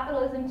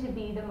capitalism to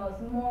be the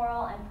most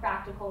moral and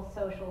practical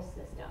social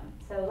system.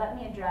 So let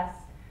me address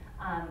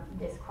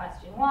this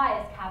question. Why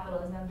is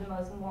capitalism the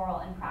most moral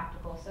and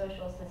practical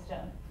social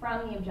system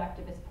from the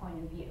objectivist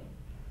point of view?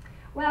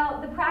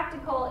 Well, the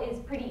practical is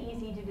pretty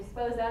easy to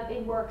dispose of.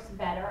 It works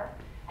better.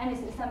 And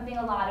this is something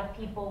a lot of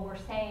people were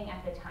saying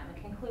at the time, a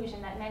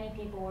conclusion that many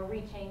people were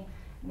reaching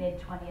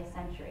mid-20th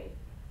century.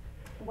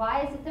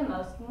 Why is it the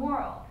most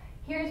moral?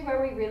 Here's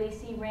where we really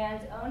see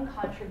Rand's own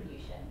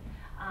contribution.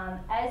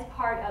 As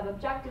part of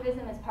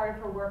objectivism, as part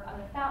of her work on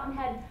the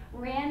Fountainhead,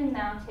 Rand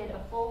mounted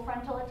a full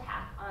frontal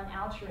attack on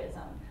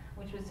altruism,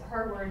 which was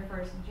her word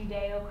for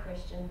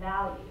Judeo-Christian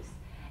values.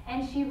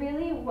 And she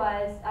really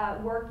was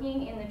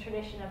working in the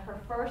tradition of her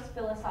first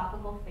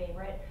philosophical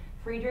favorite,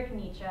 Friedrich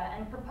Nietzsche,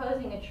 and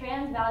proposing a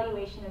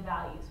transvaluation of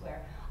values,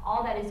 where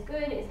all that is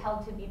good is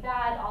held to be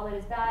bad, all that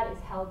is bad is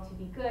held to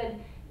be good.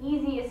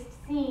 Easiest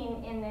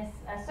seen in this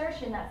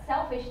assertion that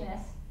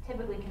selfishness,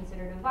 typically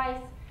considered a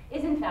vice,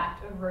 is in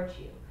fact a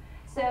virtue.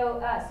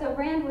 So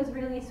Rand was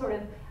really sort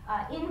of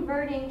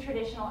inverting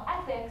traditional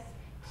ethics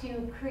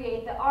to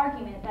create the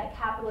argument that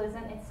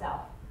capitalism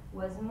itself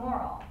was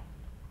moral.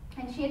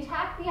 And she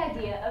attacked the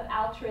idea of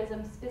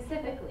altruism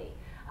specifically,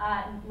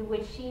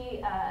 which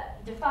she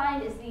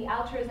defined as the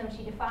altruism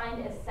she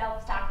defined as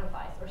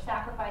self-sacrifice, or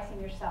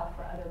sacrificing yourself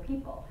for other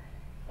people.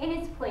 In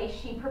its place,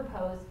 she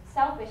proposed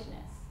selfishness,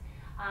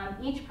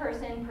 each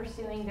person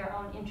pursuing their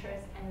own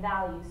interests and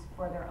values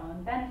for their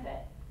own benefit.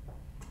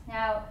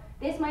 Now,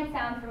 this might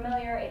sound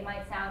familiar. It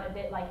might sound a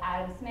bit like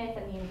Adam Smith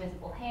and the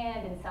invisible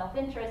hand and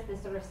self-interest,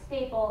 this sort of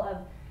staple of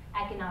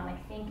economic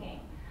thinking.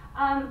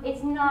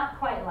 It's not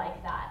quite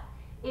like that.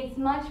 It's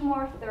much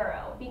more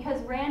thorough, because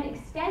Rand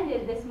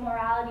extended this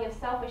morality of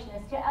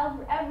selfishness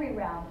to every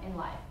realm in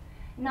life,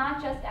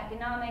 not just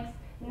economics,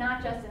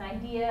 not just an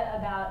idea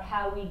about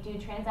how we do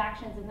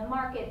transactions in the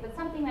market, but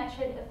something that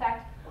should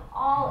affect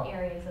all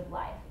areas of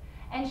life.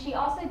 And she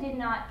also did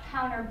not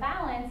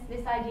counterbalance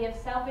this idea of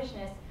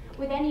selfishness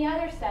with any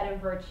other set of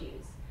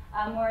virtues.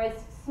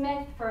 Whereas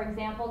Smith, for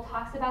example,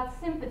 talks about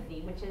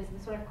sympathy, which is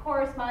the sort of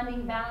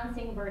corresponding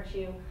balancing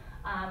virtue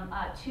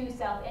to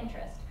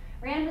self-interest.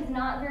 Rand was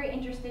not very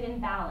interested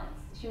in balance.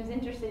 She was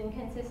interested in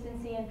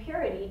consistency and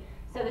purity,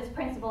 so this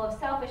principle of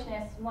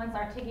selfishness, once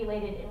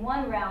articulated in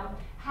one realm,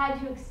 had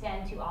to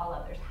extend to all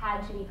others,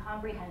 had to be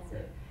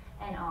comprehensive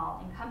and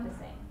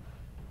all-encompassing.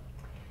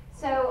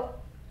 So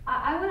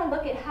I want to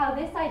look at how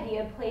this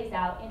idea plays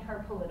out in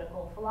her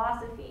political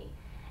philosophy.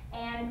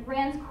 And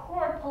Rand's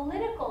core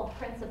political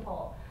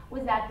principle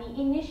was that the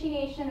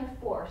initiation of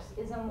force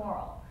is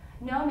immoral.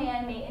 No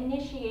man may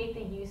initiate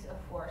the use of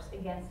force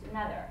against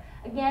another.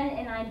 Again,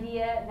 an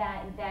idea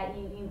that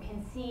you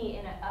can see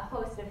in a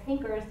host of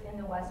thinkers in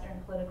the Western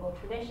political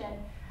tradition.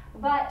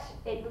 But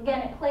it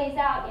plays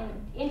out in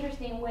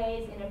interesting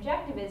ways in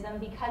objectivism,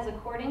 because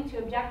according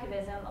to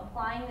objectivism,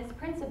 applying this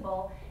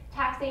principle,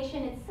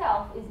 taxation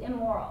itself is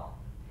immoral.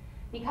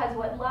 Because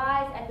what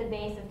lies at the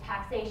base of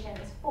taxation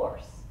is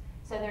force.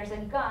 So there's a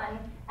gun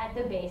at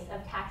the base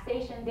of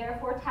taxation,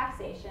 therefore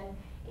taxation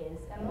is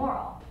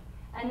immoral.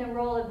 And the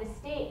role of the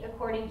state,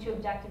 according to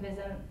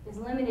objectivism, is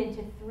limited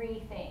to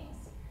three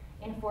things: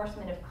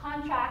 enforcement of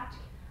contract,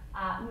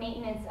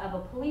 maintenance of a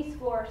police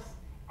force,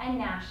 and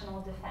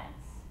national defense.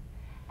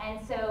 And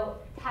so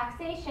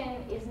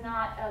taxation is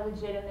not a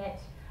legitimate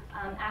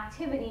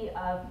activity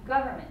of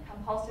government,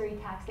 compulsory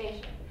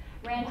taxation.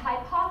 Rand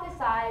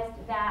hypothesized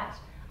that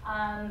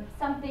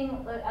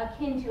something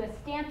akin to a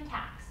stamp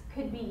tax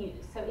could be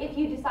used. So if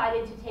you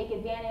decided to take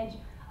advantage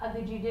of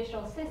the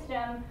judicial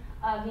system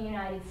of the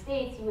United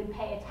States, you would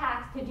pay a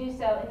tax to do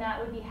so, and that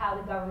would be how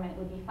the government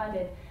would be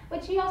funded.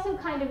 But she also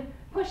kind of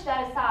pushed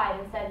that aside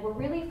and said, we're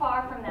really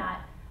far from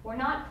that, we're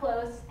not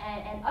close,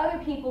 and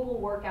other people will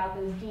work out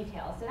those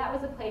details. So that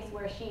was a place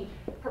where she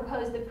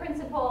proposed the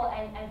principle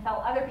and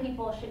felt other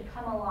people should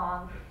come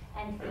along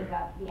and think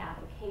up the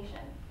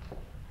application.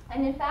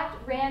 And in fact,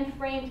 Rand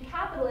framed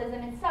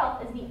capitalism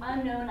itself as the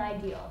unknown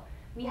ideal.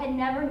 We had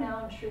never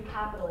known true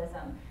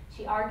capitalism.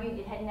 She argued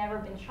it had never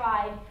been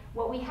tried.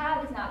 What we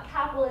have is not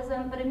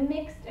capitalism, but a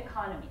mixed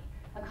economy,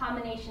 a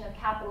combination of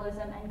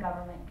capitalism and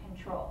government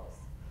controls.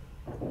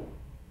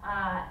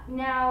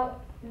 Now,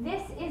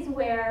 this is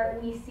where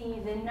we see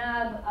the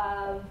nub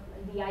of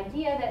the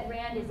idea that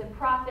Rand is a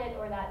prophet,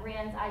 or that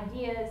Rand's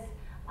ideas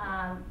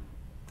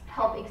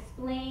help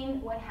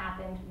explain what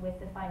happened with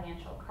the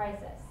financial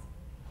crisis.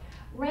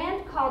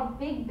 Rand called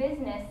big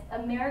business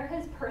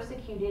America's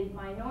persecuted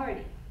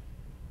minority.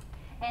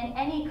 And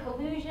any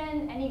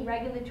collusion, any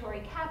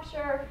regulatory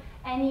capture,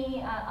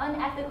 any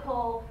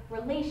unethical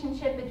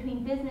relationship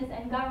between business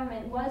and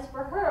government was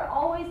for her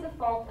always the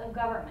fault of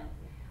government.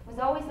 It was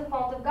always the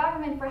fault of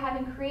government for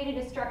having created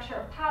a structure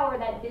of power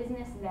that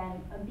business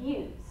then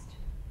abused.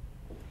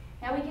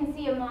 Now we can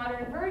see a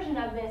modern version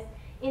of this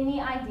in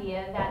the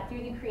idea that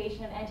through the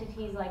creation of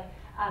entities like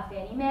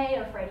Fannie Mae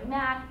or Freddie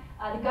Mac,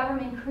 the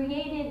government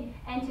created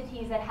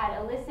entities that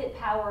had illicit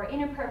power,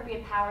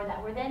 inappropriate power,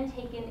 that were then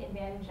taken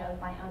advantage of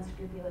by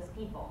unscrupulous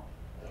people.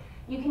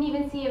 You can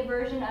even see a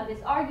version of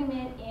this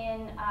argument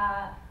in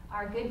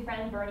our good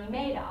friend Bernie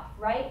Madoff,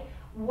 right?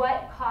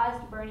 What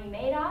caused Bernie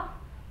Madoff?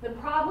 The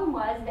problem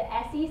was the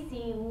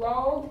SEC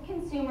lulled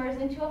consumers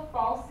into a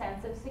false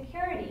sense of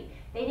security.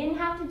 They didn't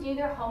have to do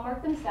their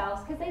homework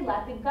themselves because they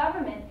let the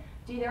government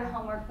do their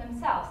homework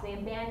themselves. They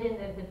abandoned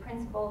the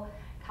principle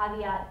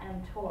caveat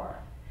emptor.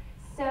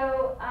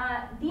 So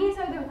these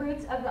are the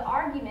roots of the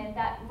argument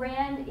that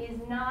Rand is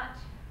not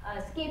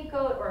a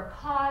scapegoat or a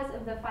cause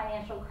of the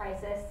financial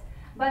crisis,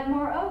 but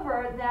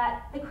moreover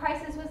that the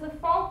crisis was the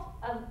fault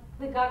of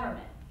the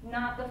government,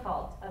 not the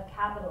fault of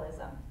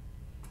capitalism.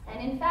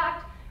 And in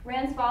fact,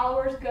 Rand's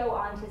followers go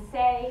on to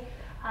say,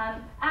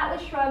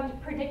 Atlas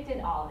Shrugged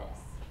predicted all this.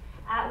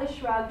 Atlas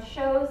Shrugged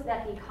shows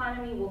that the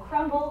economy will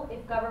crumble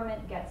if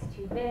government gets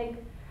too big.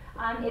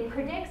 It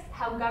predicts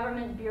how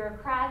government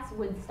bureaucrats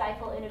would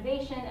stifle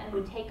innovation and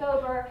would take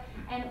over.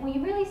 And we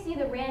really see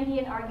the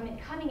Randian argument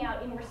coming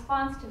out in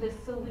response to the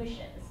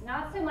solutions,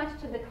 not so much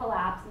to the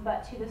collapse,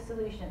 but to the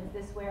solutions.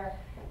 This where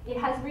it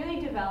has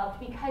really developed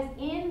because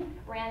in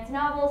Rand's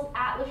novels,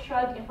 Atlas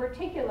Shrugged in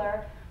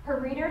particular, her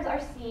readers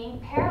are seeing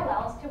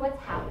parallels to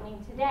what's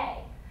happening today.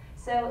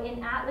 So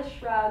in Atlas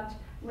Shrugged,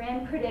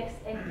 Rand predicts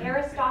an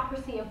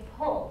aristocracy of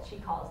pull, she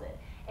calls it.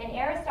 An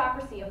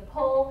aristocracy of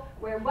pull,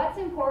 where what's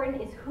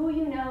important is who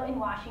you know in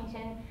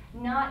Washington,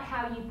 not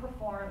how you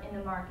perform in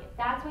the market.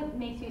 That's what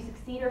makes you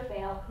succeed or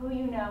fail, who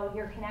you know,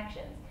 your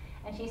connections.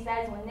 And she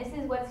says, when this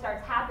is what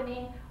starts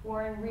happening,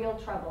 we're in real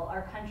trouble.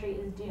 Our country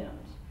is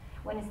doomed.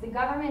 When it's the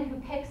government who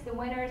picks the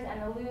winners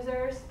and the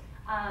losers,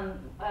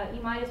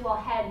 you might as well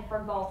head for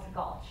Galt's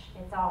Gulch.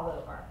 It's all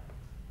over.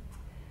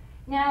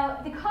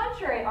 Now, the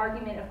contrary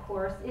argument, of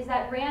course, is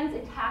that Rand's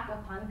attack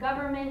upon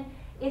government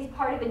is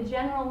part of a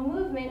general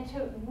movement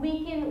to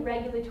weaken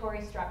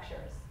regulatory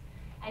structures.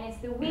 And it's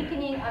the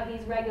weakening of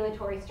these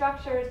regulatory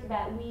structures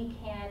that we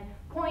can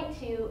point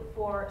to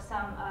for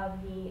some of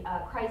the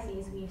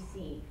crises we've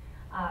seen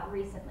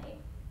recently.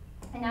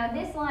 And now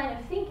this line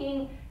of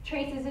thinking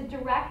traces a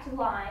direct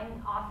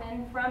line,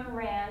 often from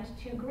Rand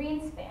to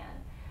Greenspan,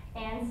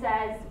 and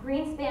says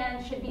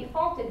Greenspan should be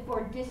faulted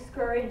for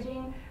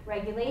discouraging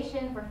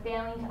regulation, for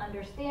failing to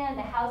understand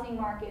the housing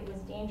market was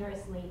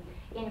dangerously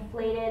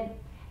inflated.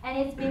 And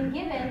it's been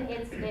given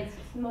its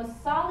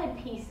most solid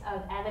piece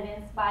of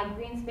evidence by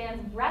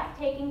Greenspan's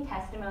breathtaking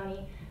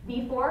testimony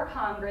before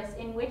Congress,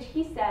 in which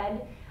he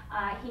said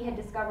he had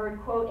discovered,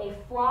 quote, a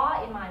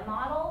flaw in my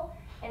model,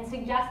 and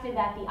suggested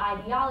that the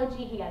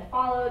ideology he had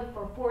followed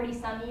for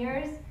 40-some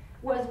years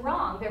was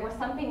wrong. There was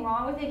something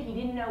wrong with it. He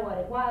didn't know what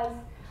it was,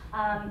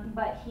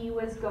 but he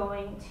was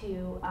going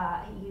to,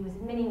 he was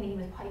admitting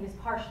that he was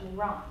partially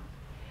wrong.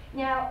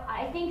 Now,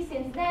 I think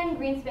since then,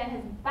 Greenspan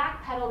has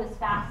backpedaled as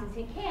fast as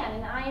he can,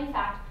 and I, in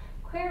fact,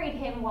 queried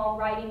him while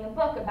writing the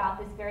book about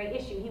this very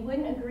issue. He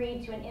wouldn't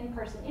agree to an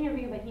in-person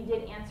interview, but he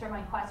did answer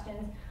my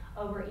questions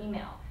over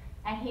email.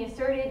 And he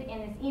asserted in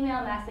this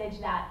email message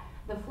that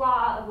the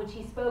flaw of which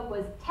he spoke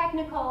was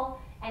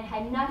technical and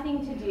had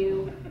nothing to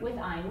do with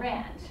Ayn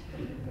Rand.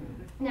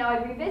 Now,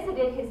 I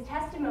revisited his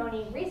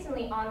testimony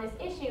recently on this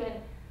issue, and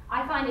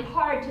I find it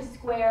hard to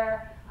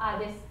square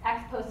this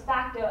ex post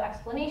facto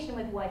explanation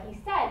with what he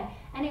said.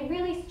 And it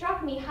really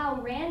struck me how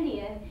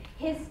Randian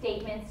his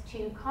statements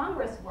to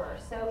Congress were.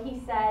 So he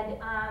said,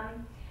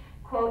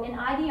 quote, an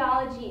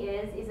ideology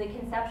is a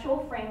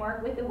conceptual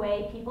framework with the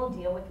way people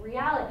deal with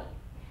reality.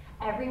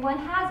 Everyone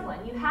has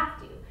one, you have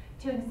to.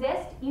 To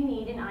exist, you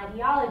need an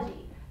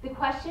ideology. The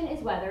question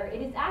is whether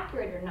it is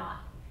accurate or not.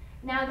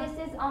 Now, this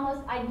is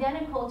almost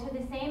identical to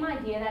the same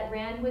idea that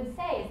Rand would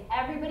say, is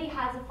everybody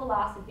has a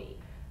philosophy.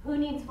 Who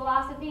needs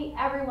philosophy?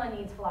 Everyone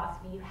needs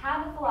philosophy. You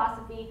have a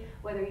philosophy,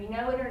 whether you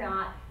know it or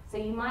not, so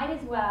you might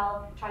as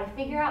well try to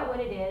figure out what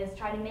it is,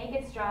 try to make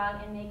it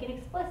strong, and make it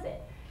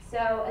explicit. So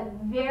a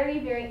very,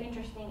 very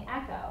interesting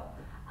echo.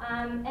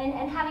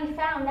 And having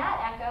found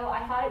that echo,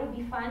 I thought it would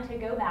be fun to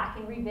go back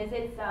and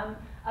revisit some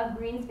of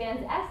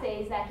Greenspan's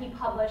essays that he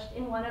published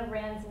in one of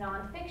Rand's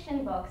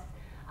nonfiction books,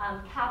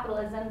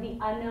 Capitalism, the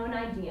Unknown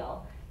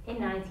Ideal, in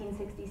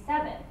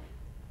 1967.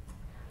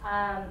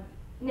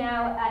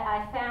 Now,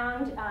 I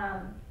found,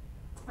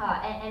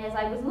 and as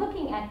I was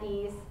looking at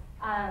these,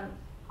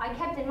 I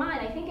kept in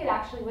mind, I think it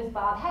actually was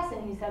Bob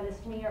Hessen who said this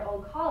to me, your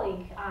old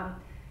colleague,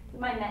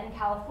 whom I met in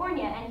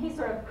California, and he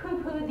sort of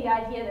poo-pooed the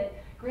idea that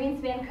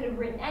Greenspan could have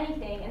written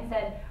anything and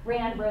said,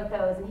 Rand wrote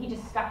those, and he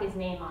just stuck his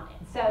name on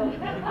it. So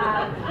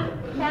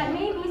that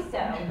may be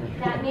so.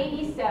 That may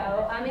be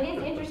so. It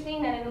is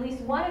interesting that in at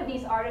least one of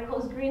these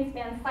articles,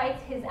 Greenspan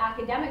cites his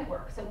academic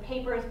work, so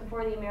papers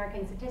before the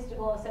American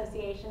Statistical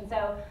Association.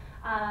 So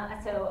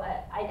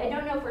I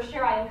don't know for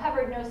sure. I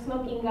uncovered no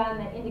smoking gun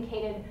that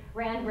indicated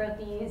Rand wrote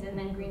these and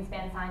then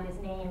Greenspan signed his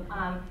name.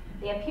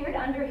 They appeared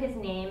under his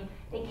name.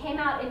 They came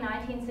out in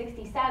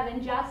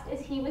 1967, just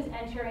as he was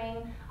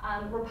entering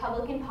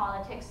Republican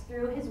politics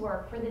through his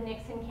work for the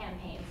Nixon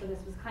campaign. So this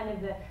was kind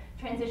of the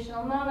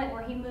transitional moment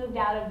where he moved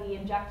out of the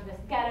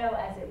objectivist ghetto,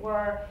 as it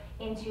were,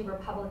 into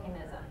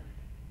republicanism.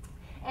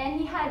 And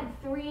he had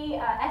three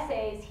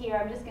essays here.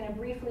 I'm just going to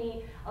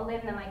briefly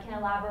list them. I can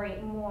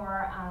elaborate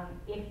more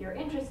if you're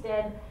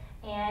interested.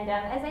 And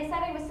as I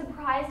said, I was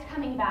surprised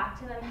coming back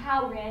to them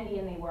how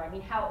Randian they were. I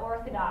mean, how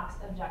orthodox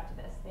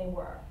objectivists they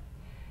were.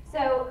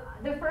 So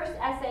the first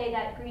essay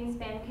that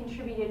Greenspan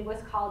contributed was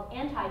called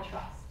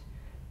Antitrust,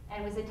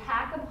 and was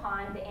attack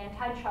upon the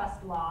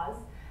antitrust laws,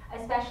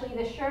 especially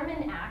the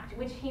Sherman Act,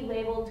 which he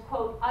labeled,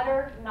 quote,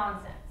 utter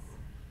nonsense.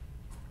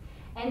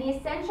 And the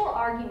essential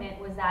argument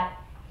was that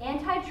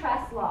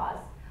antitrust laws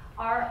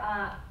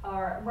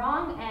are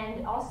wrong,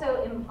 and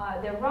also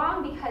they're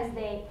wrong because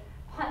they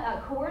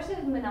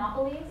coercive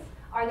monopolies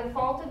are the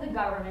fault of the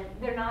government.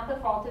 They're not the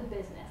fault of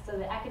business. So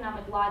the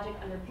economic logic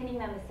underpinning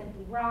them is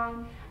simply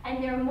wrong,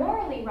 and they're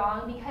morally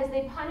wrong because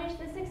they punish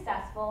the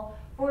successful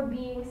for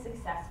being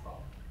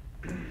successful.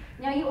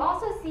 Now you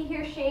also see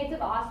here shades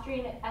of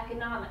Austrian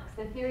economics,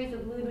 the theories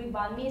of Ludwig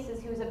von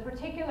Mises, who was a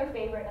particular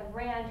favorite of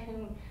Rand,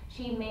 whom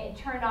she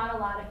turned on a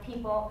lot of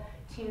people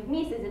to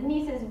Mises. And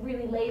Mises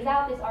really lays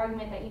out this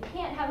argument that you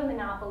can't have a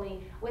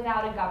monopoly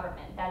without a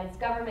government, that it's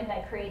government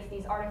that creates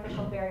these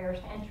artificial barriers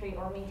to entry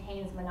or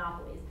maintains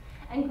monopolies.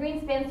 And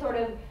Greenspan sort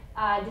of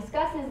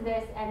discusses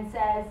this and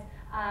says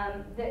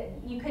that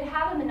you could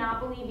have a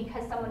monopoly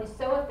because someone is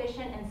so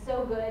efficient and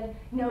so good,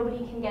 nobody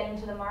can get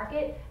into the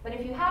market. But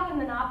if you have a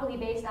monopoly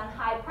based on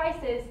high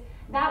prices,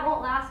 that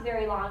won't last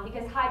very long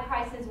because high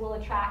prices will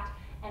attract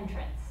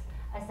entrants,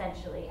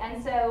 essentially.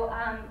 And so,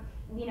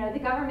 you know, the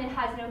government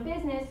has no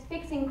business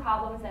fixing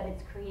problems that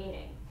it's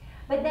creating.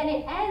 But then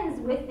it ends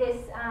with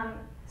this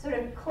sort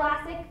of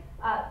classic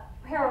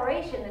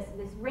peroration,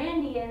 this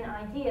Randian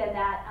idea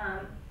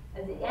that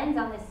it ends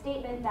on this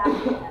statement that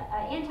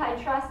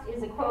antitrust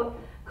is a, quote,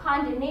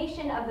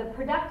 condemnation of the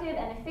productive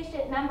and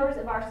efficient members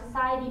of our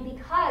society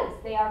because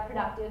they are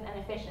productive and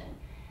efficient.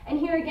 And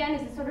here again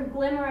is a sort of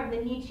glimmer of the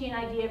Nietzschean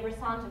idea of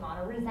ressentiment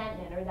or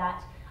resentment, or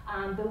that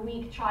the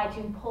weak try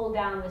to pull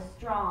down the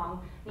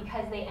strong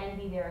because they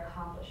envy their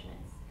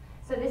accomplishments.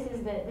 So this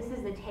is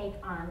the take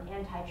on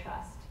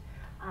antitrust.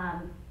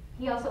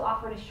 He also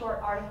offered a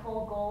short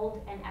article,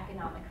 Gold and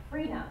Economic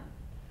Freedom,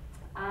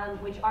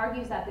 which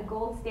argues that the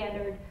gold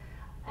standard,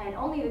 and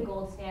only the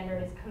gold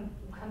standard, is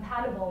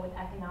compatible with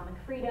economic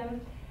freedom.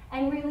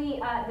 And really,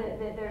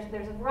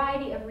 there's a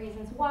variety of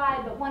reasons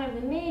why, but one of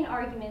the main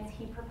arguments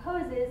he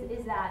proposes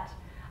is that,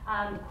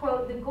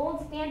 quote, the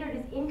gold standard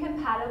is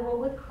incompatible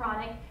with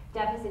chronic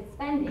deficit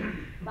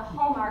spending, the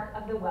hallmark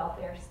of the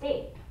welfare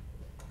state.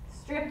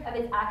 Stripped of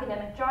its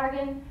academic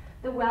jargon,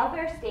 the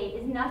welfare state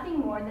is nothing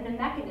more than a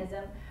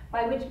mechanism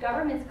by which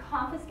governments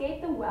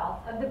confiscate the wealth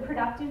of the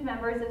productive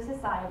members of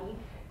society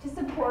to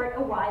support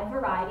a wide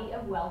variety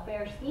of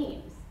welfare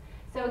schemes.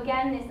 So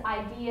again, this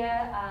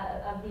idea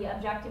of the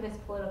objectivist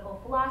political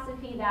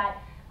philosophy that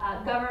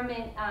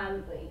government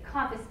the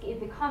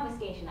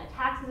confiscation, that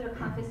taxes are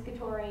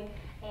confiscatory,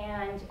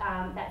 and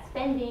that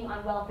spending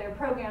on welfare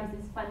programs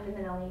is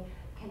fundamentally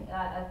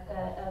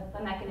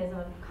a mechanism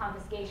of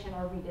confiscation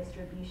or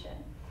redistribution.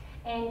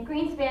 And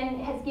Greenspan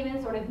has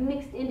given sort of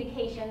mixed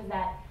indications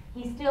that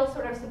he still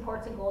sort of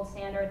supports a gold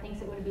standard,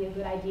 thinks it would be a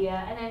good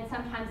idea, and then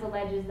sometimes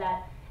alleges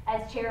that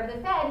as chair of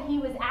the Fed, he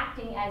was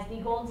acting as the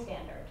gold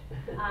standard.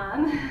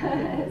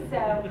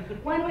 So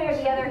one way or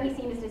the other, he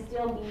seems to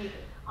still be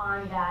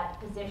on that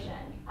position.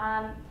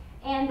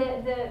 And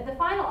the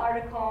final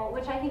article,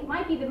 which I think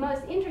might be the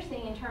most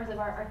interesting in terms of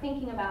our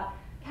thinking about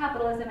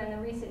capitalism and the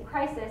recent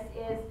crisis,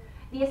 is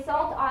The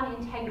Assault on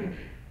Integrity,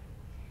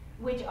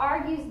 which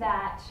argues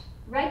that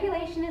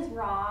regulation is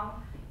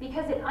wrong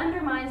because it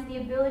undermines the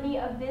ability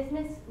of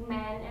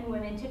businessmen and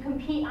women to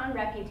compete on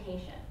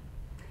reputation.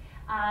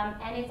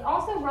 And it's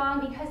also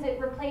wrong because it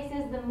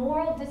replaces the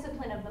moral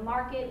discipline of the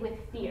market with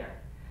fear,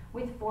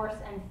 with force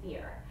and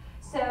fear.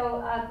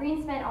 So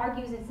Greenspan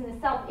argues it's in the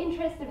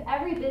self-interest of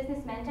every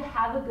businessman to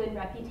have a good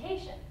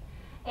reputation,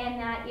 and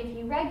that if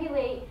you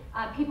regulate,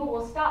 people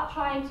will stop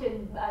trying to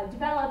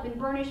develop and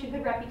burnish a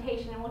good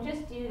reputation and will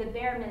just do the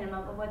bare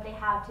minimum of what they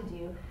have to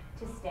do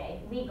to stay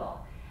legal.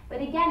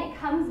 But again, it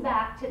comes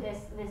back to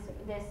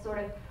this sort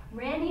of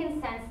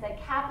Randian sense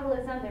that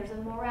capitalism, there's a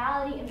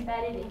morality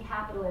embedded in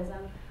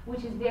capitalism,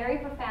 which is very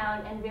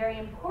profound and very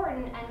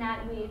important, and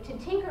that to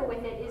tinker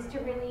with it is to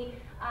really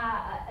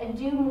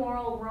do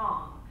moral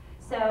wrong.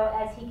 So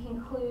as he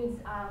concludes,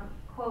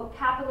 quote,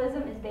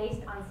 capitalism is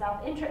based on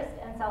self-interest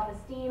and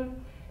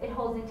self-esteem. It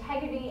holds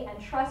integrity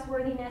and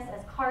trustworthiness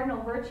as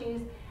cardinal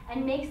virtues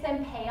and makes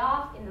them pay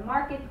off in the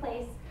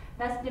marketplace,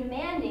 thus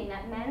demanding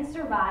that men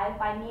survive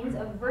by means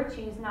of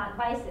virtues, not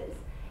vices.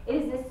 It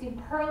is this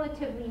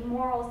superlatively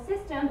moral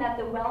system that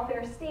the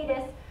welfare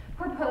statists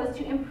propose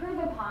to improve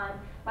upon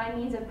by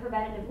means of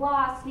preventative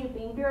law,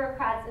 snooping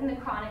bureaucrats, and the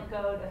chronic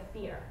goad of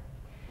fear.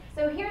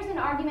 So here's an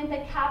argument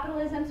that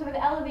capitalism sort of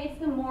elevates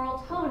the moral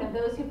tone of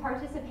those who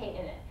participate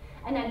in it,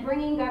 and that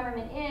bringing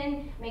government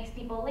in makes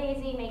people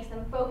lazy, makes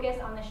them focus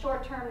on the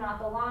short term, not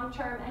the long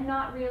term, and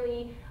not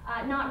really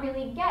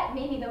get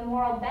maybe the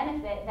moral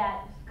benefit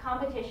that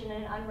competition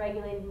in an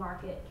unregulated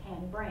market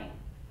can bring.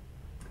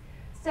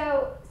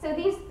 So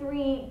these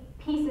three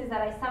pieces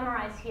that I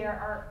summarize here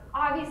are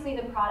obviously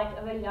the product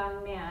of a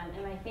young man,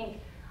 and I think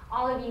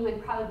all of you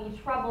would probably be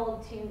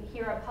troubled to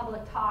hear a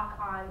public talk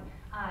on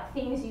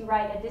things you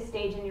write at this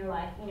stage in your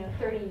life,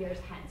 30 years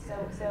hence.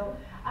 So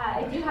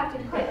I do have to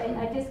put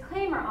a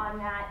disclaimer on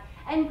that.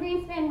 And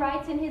Greenspan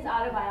writes in his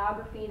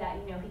autobiography that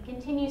he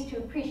continues to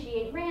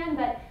appreciate Rand,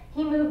 but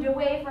he moved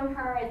away from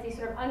her as he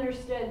sort of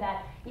understood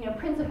that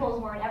principles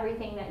weren't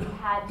everything that you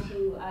had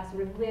to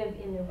sort of live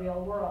in the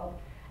real world,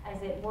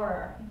 as it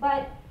were.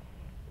 But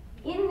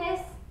in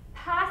this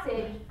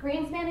passage,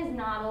 Greenspan is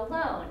not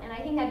alone, and I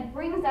think that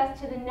brings us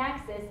to the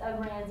nexus of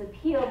Rand's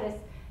appeal,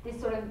 this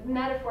sort of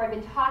metaphor I've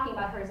been talking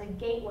about her as a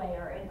gateway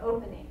or an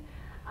opening.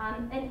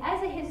 And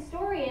as a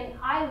historian,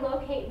 I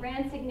locate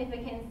Rand's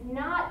significance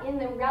not in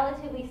the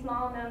relatively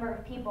small number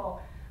of people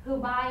who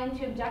buy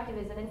into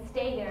objectivism and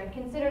stay there and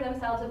consider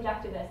themselves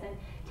objectivists and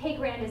take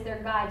Rand as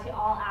their guide to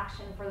all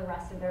action for the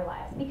rest of their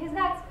lives, because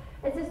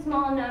it's a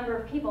small number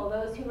of people,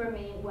 those who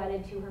remain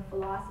wedded to her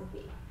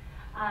philosophy.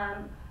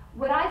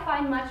 What I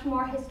find much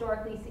more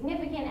historically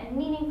significant and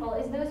meaningful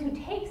is those who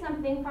take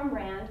something from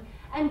Rand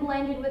and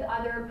blend it with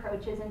other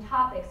approaches and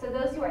topics. So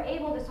those who are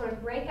able to sort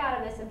of break out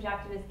of this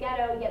objectivist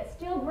ghetto, yet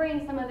still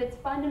bring some of its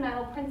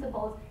fundamental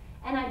principles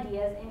and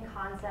ideas and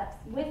concepts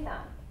with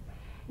them.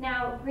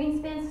 Now,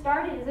 Greenspan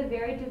started as a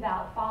very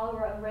devout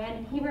follower of Rand,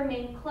 and he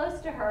remained close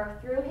to her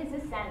through his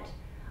ascent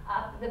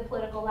up the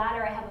political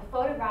ladder. I have a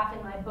photograph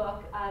in my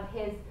book of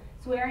his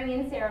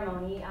swearing-in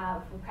ceremony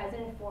for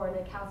President Ford,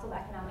 the Council of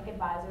Economic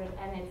Advisors,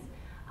 and it's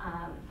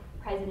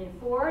President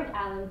Ford,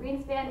 Alan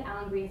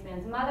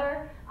Greenspan's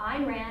mother,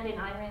 Ayn Rand, and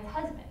Ayn Rand's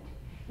husband.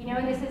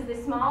 And this is the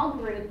small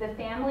group, the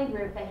family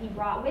group that he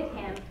brought with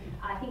him.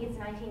 I think it's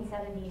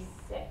 1976.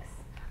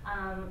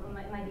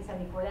 It might be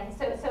 74.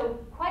 So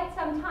quite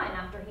some time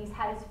after he's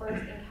had his first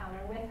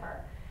encounter with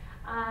her.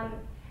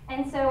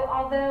 And so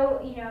although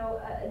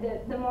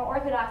the more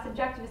orthodox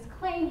objectivists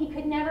claim he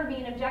could never be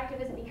an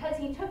objectivist because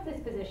he took this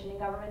position in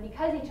government,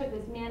 because he took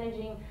this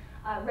managing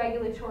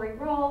regulatory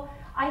role,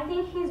 I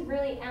think he's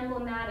really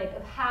emblematic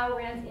of how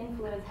Rand's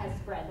influence has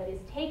spread, that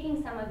is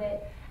taking some of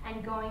it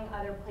and going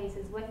other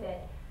places with it.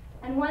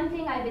 And one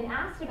thing I've been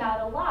asked about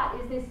a lot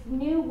is this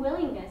new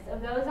willingness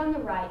of those on the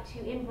right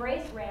to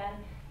embrace Rand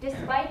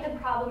despite the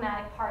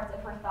problematic parts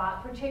of her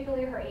thought,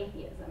 particularly her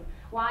atheism.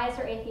 Why is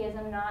her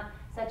atheism not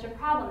such a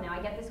problem now?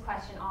 I get this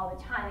question all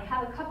the time. I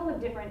have a couple of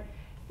different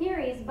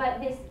theories, but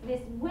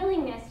this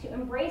willingness to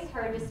embrace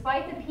her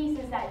despite the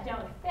pieces that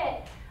don't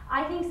fit,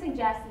 I think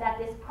suggests that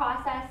this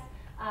process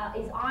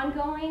is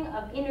ongoing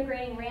of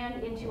integrating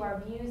Rand into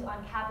our views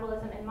on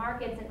capitalism and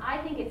markets, and I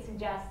think it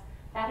suggests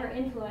that her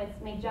influence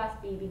may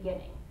just be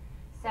beginning.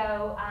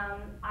 So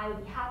I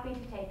would be happy to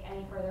take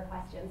any further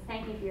questions.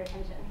 Thank you for your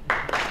attention.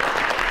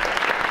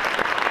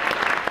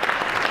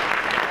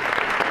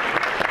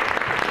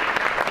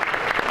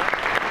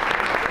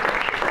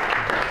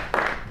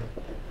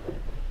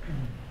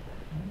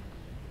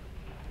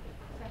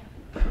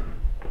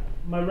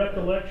 My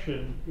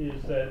recollection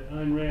is that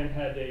Ayn Rand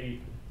had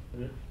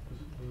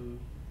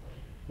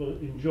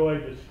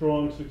enjoyed a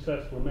strong,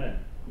 successful men.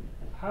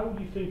 How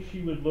do you think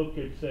she would look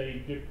at,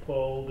 say, Dick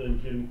Fold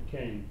and Jim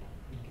Kane?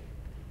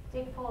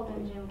 Dick Fold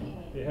and Jim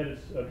Kane. The head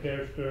of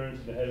Bear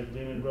Stearns, the head of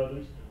Lehman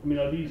Brothers. I mean,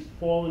 are these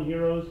fallen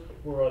heroes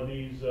or are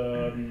these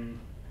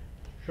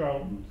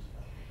charlatans?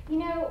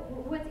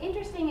 What's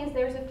interesting is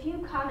there's a few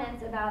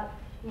comments about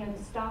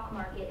the stock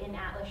market in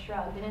Atlas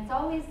Shrugged, and it's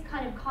always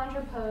kind of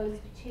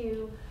contraposed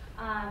to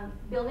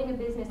building a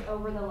business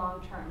over the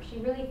long term. She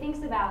really thinks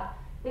about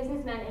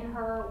businessmen in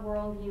her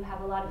worldview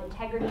have a lot of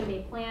integrity.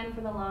 They plan for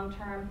the long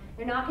term.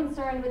 They're not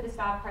concerned with the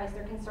stock price.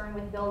 They're concerned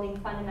with building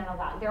fundamental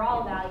value. They're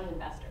all value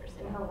investors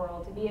in her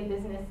world. To be a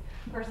business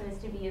person is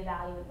to be a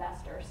value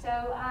investor. So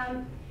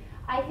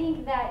I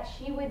think that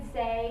she would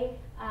say,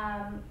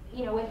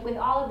 with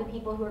all of the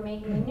people who are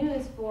making the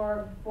news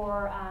for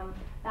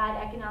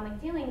bad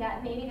economic dealing,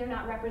 that maybe they're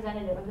not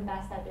representative of the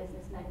best that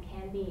businessmen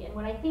can be. And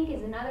what I think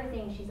is another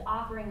thing she's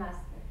offering us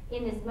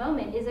in this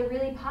moment is a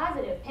really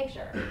positive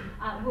picture.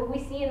 What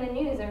we see in the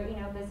news are,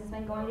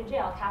 businessmen going to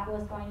jail,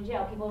 capitalists going to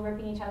jail, people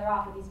ripping each other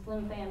off with these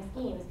flim-flam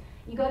schemes.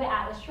 You go to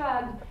Atlas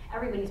Shrugged,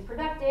 everybody's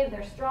productive,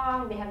 they're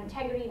strong, they have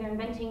integrity, they're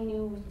inventing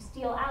new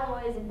steel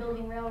alloys and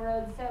building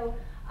railroads. So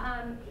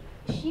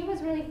she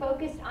was really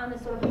focused on the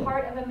sort of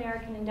heart of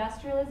American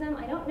industrialism.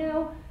 I don't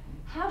know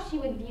how she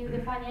would view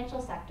the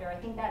financial sector. I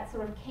think that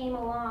sort of came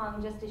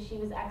along just as she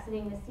was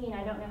exiting the scene.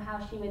 I don't know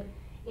how she would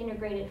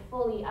integrate it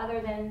fully,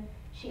 other than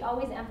she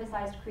always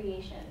emphasized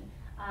creation.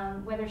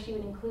 Whether she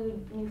would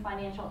include new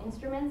financial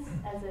instruments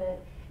as a,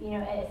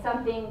 as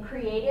something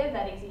creative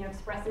that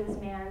expresses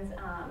man's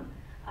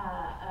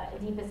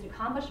deepest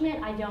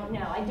accomplishment, I don't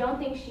know. I don't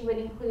think she would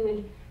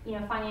include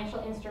financial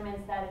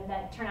instruments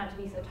that turn out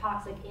to be so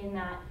toxic in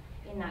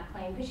that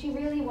claim, because she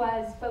really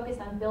was focused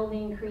on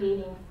building,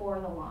 creating for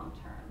the long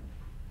term.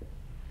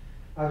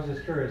 I was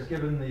just curious,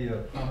 given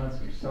the comments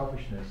of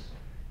selfishness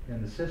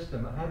in the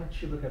system, how did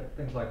she look at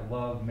things like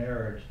love,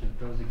 marriage? Did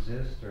those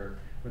exist, or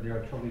were they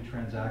totally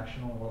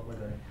transactional? What were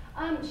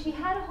they? She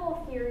had a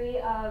whole theory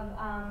of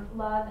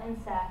love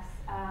and sex.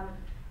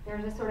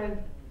 There's a sort of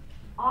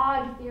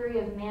odd theory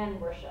of man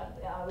worship,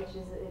 which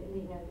is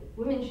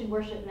women should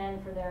worship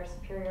men for their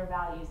superior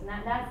values, and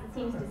that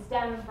seems to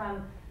stem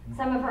from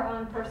some of her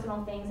own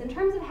personal things. In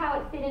terms of how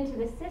it fit into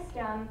the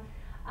system,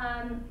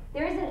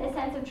 there isn't a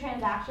sense of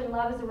transaction.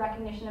 Love is a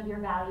recognition of your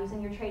values,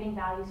 and you're trading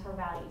values for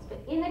values.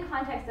 But in the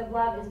context of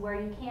love is where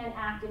you can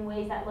act in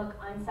ways that look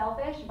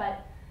unselfish,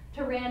 but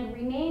to Rand,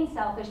 remain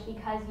selfish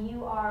because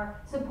you are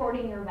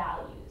supporting your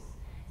values.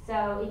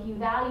 So if you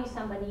value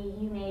somebody,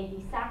 you may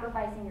be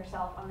sacrificing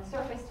yourself on the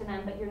surface to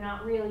them, but you're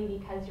not really,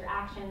 because your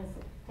actions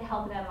to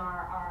help them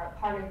are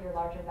part of your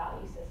larger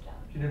value system.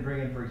 She didn't bring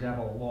in, for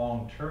example,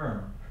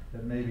 long-term,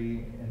 that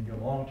maybe in your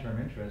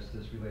long-term interest,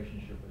 this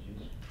relationship was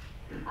useful.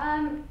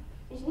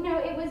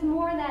 It was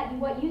more that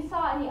what you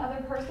saw in the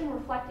other person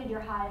reflected your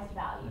highest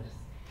values.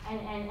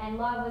 And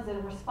love was a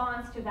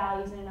response to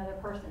values in another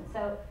person.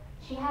 So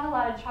she had a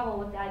lot of trouble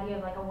with the idea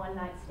of like a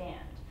one-night stand.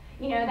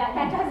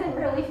 That doesn't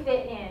really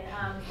fit in.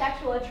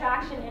 Sexual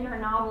attraction in her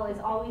novel is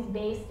always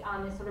based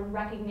on this sort of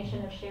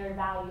recognition of shared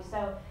values.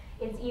 So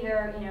it's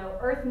either,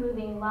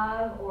 earth-moving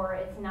love, or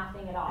it's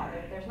nothing at all.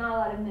 There's not a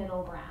lot of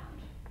middle ground.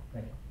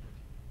 Thank you.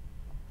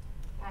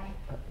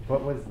 Okay.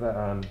 What was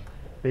the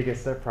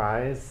biggest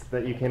surprise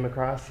that you came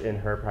across in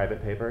her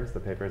private papers, the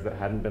papers that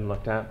hadn't been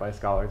looked at by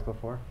scholars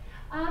before?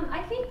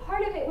 I think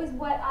part of it was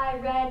what I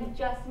read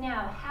just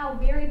now, how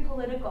very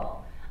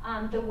political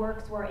the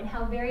works were, and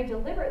how very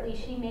deliberately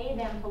she made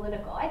them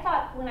political. I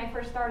thought when I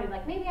first started,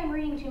 like, maybe I'm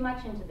reading too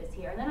much into this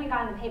here. And then I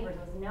got in the papers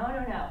and was,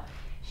 no.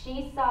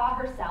 She saw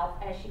herself,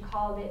 as she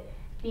called it,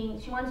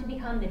 she wanted to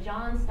become the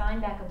John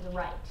Steinbeck of the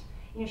right.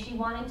 She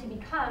wanted to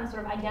become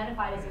sort of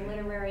identified as a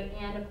literary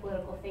and a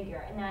political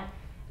figure. And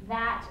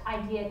that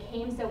idea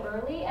came so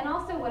early. And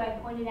also what I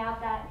pointed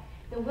out, that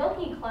the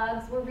Wilkie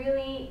clubs were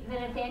really the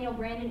Nathaniel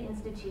Branden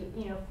Institute,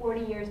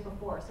 40 years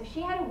before. So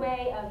she had a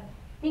way of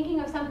thinking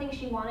of something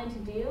she wanted to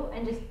do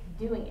and just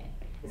doing it.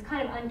 It's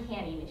kind of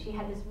uncanny. And she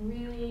had this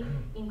really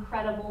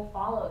incredible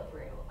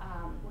follow-through,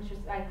 which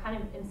I kind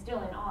of am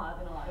still in awe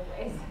of in a lot of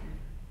ways.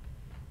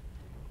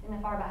 In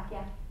the far back,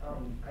 yeah.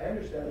 I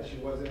understand that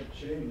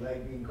she didn't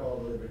like being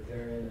called a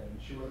libertarian,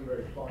 and she wasn't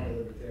very fond of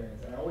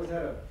libertarians. And I always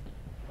had a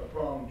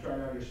problem trying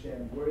to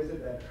understand where is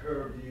it that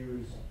her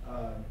views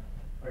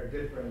are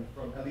different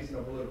from, at least in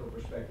a political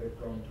perspective,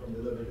 from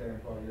the Libertarian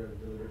Party or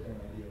the libertarian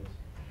ideals.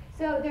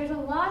 So there's a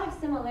lot of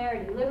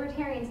similarity.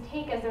 Libertarians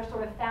take as their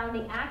sort of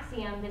founding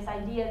axiom this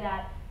idea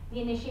that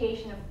the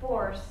initiation of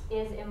force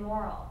is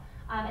immoral.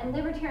 And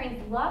libertarians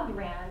loved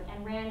Rand,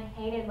 and Rand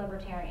hated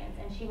libertarians.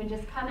 And she would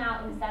just come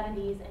out in the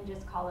 70s and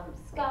just call them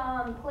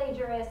scum,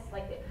 plagiarists,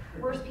 like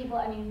the worst people,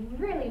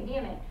 really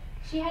vehement.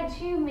 She had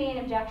two main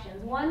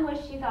objections. One was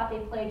she thought they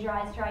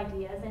plagiarized her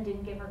ideas and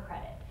didn't give her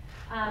credit.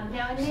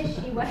 Now in this,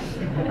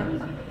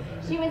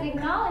 she was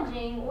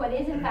acknowledging what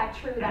is in fact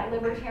true, that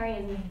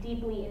libertarianism is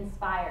deeply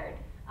inspired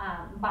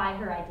by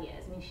her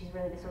ideas. She's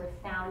really the sort of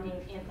founding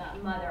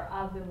mother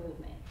of the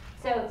movement.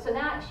 So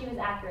that she was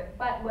accurate.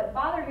 But what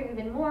bothered her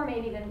even more,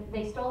 maybe than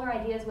they stole her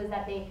ideas, was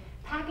that they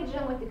packaged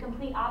them with the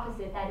complete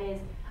opposite. That is,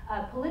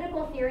 a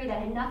political theory that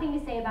had nothing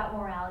to say about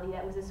morality,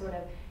 that was a sort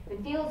of, if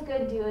it feels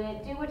good, do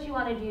it, do what you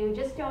want to do,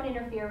 just don't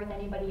interfere with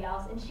anybody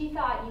else. And she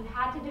thought you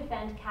had to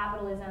defend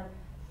capitalism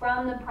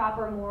from the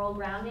proper moral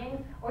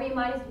grounding, or you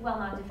might as well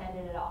not defend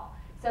it at all.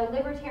 So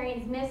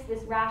libertarians miss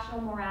this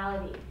rational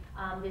morality,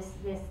 this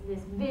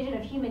vision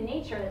of human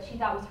nature that she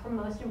thought was her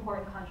most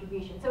important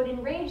contribution. So it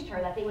enraged her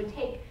that they would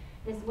take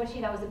this, what she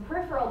thought was a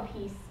peripheral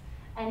piece,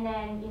 and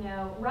then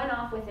run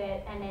off with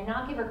it, and then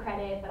not give her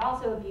credit, but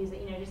also abuse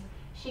it.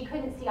 She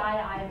couldn't see eye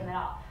to eye with them at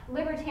all.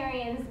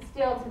 Libertarians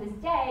still to this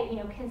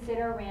day,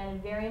 consider Rand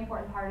a very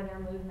important part of their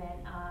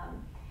movement.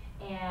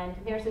 And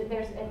there's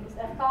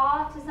a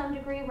thaw to some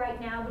degree right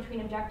now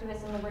between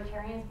objectivists and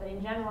libertarians, but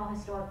in general,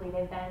 historically,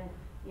 they've been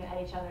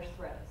at each other's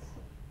throats.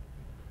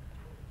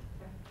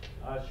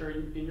 Sure.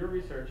 In your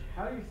research,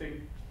 how do you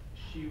think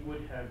she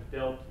would have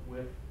dealt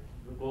with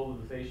the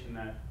globalization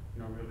that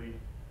really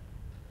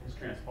has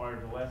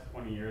transpired the last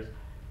 20 years,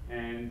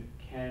 and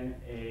can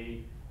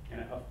a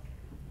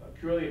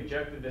purely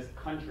objectivist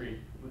country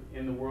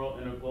in the world,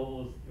 in a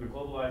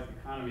globalized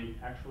economy,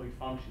 actually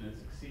function and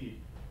succeed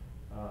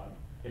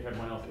if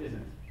everyone else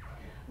isn't?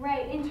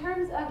 Right. In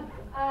terms of,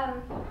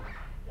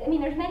 I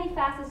mean, there's many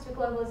facets to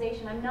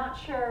globalization. I'm not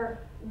sure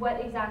what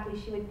exactly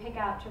she would pick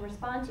out to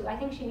respond to. I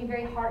think she'd be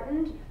very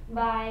heartened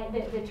by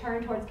the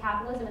turn towards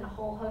capitalism in a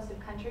whole host of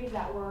countries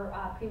that were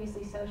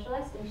previously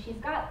socialist, and she's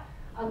got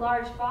a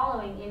large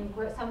following in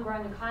some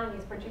growing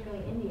economies,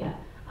 particularly India.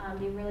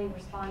 They really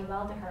respond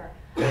well to her.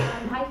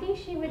 I think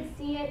she would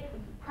see it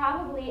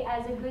probably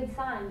as a good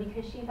sign,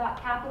 because she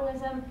thought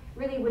capitalism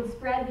really would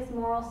spread this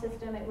moral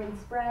system. It would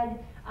spread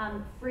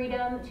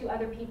freedom to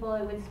other people.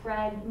 It would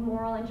spread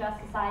moral and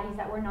just societies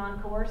that were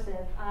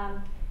non-coercive.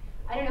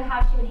 I don't know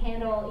how she would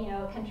handle,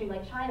 a country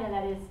like China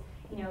that is,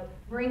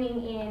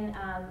 bringing in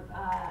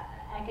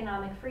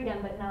economic freedom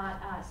but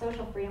not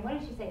social freedom. What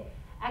did she say?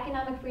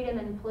 Economic freedom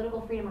and political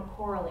freedom are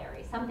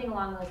corollary, something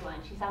along those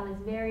lines. She found this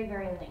very,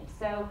 very linked.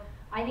 So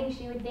I think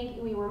she would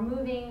think we were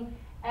moving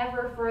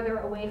ever further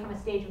away from a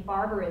stage of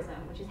barbarism,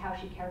 which is how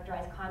she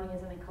characterized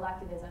communism and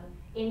collectivism,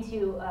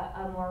 into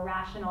a more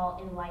rational,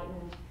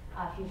 enlightened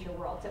future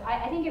world. So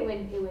I think it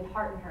would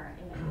hearten her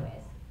in many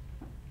ways.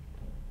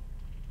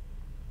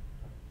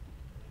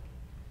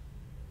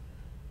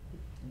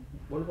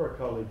 One of our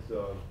colleagues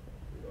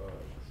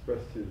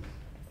expressed his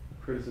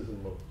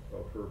criticism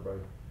of her by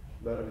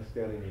not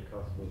understanding the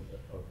concept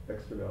of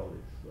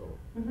externalities. So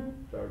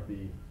that would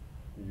be,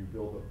 you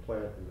build a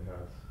plant and it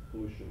has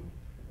pollution,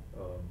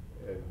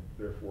 and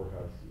therefore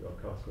has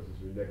consequences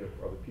that are negative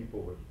for other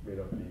people, but may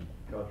not be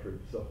contrary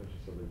to the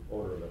self-interest of the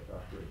owner of that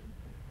factory.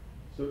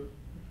 So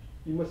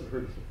you must have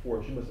heard this before,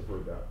 and she must have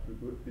heard that.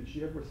 Did she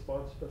have a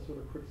response to that sort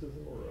of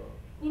criticism, or?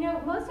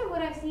 Most of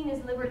what I've seen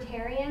is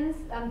libertarians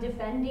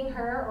defending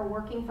her or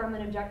working from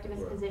an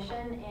objectivist Right.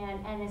 position,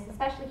 and this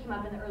especially came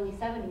up in the early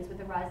 70s with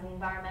the rise of the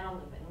environmental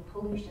movement, when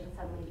pollution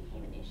suddenly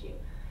became an issue.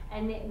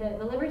 And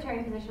the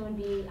libertarian position would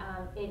be,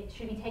 it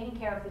should be taken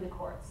care of through the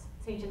courts,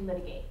 so you should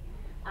litigate.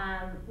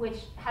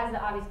 Which has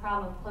the obvious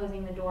problem of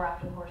closing the door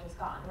after the horse is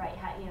gone, right?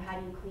 How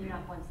do you clean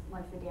up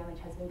once the damage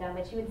has been done?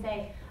 But she would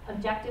say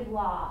objective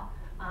law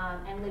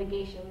and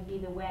litigation would be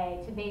the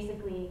way to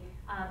basically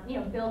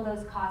build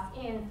those costs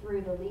in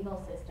through the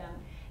legal system.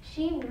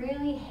 She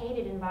really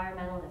hated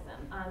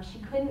environmentalism. She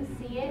couldn't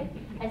see it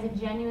as a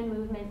genuine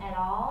movement at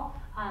all.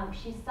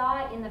 She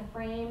saw it in the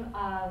frame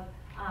of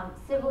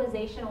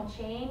civilizational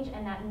change,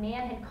 and that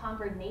man had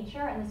conquered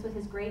nature, and this was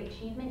his great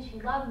achievement. She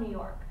loved New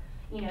York.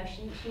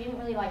 She didn't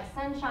really like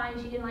sunshine,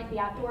 she didn't like the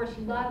outdoors,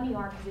 she loved New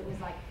York because it was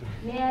like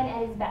man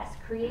at his best,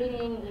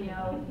 creating,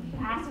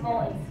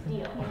 asphalt and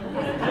steel.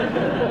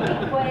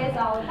 This is what it's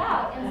all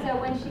about. And so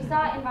when she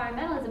saw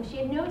environmentalism, she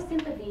had no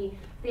sympathy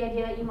for the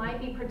idea that you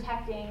might be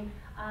protecting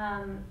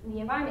the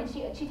environment.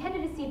 She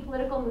tended to see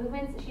political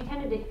movements, she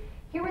tended to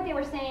hear what they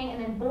were saying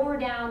and then bore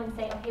down and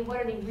say, okay, what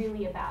are they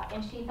really about?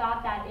 And she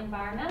thought that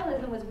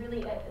environmentalism was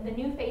really the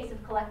new face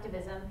of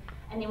collectivism,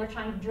 and they were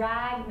trying to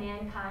drag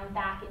mankind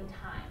back in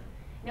time.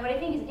 Now, what I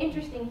think is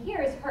interesting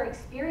here is her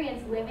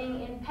experience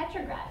living in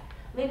Petrograd,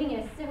 living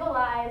in a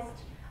civilized,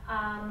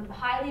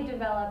 highly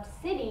developed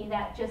city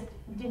that just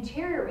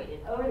deteriorated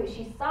over.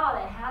 She saw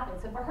that happen.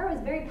 So for her, it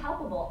was very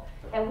palpable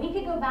that we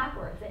could go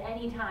backwards at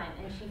any time,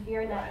 and she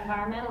feared that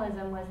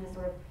environmentalism was this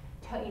sort of,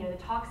 the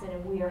toxin,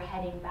 and we are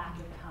heading back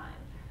in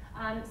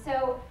time.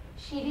 So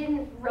she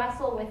didn't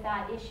wrestle with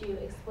that issue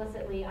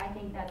explicitly. I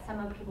think that some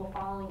of the people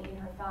following in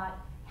her thought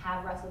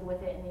have wrestled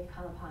with it, and they've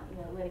come upon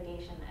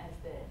litigation as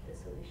the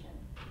solution.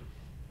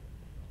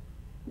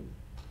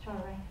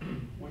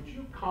 Would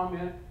you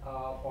comment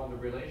on the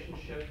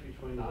relationship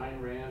between Ayn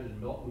Rand and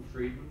Milton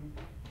Friedman?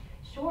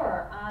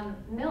 Sure.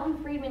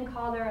 Milton Friedman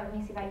called her, let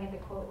me see if I can get the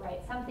quote right,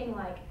 something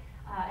like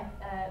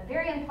a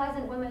very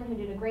unpleasant woman who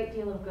did a great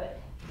deal of good.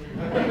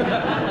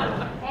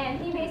 And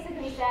he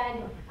basically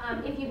said,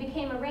 if you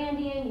became a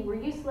Randian, you were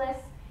useless.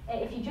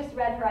 If you just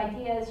read her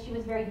ideas, she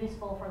was very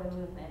useful for the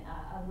movement,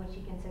 of which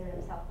he considered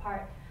himself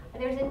part.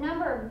 But there's a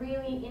number of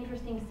really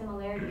interesting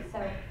similarities.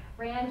 So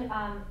Rand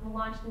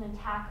launched an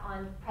attack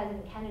on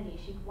President Kennedy.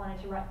 She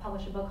wanted to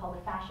publish a book called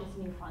The Fascist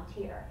New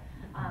Frontier,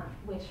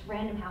 which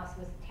Random House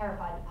was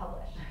terrified to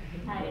publish.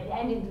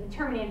 And it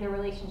terminated the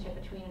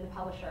relationship between the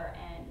publisher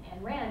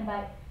and Rand.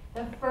 But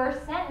the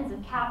first sentence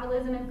of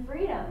Capitalism and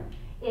Freedom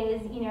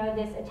is,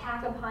 this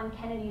attack upon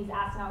Kennedy's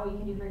ask not what you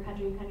can do for your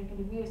country can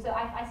do for you. So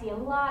I see a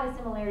lot of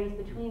similarities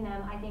between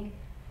them. I think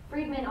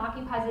Friedman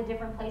occupies a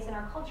different place in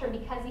our culture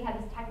because he had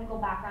this technical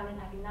background in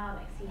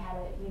economics. He had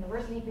a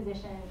university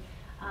position,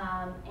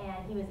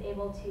 and he was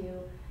able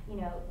to,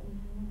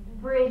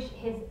 bridge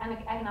his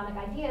economic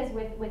ideas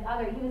with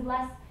other. He was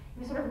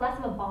sort of less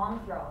of a bomb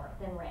thrower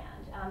than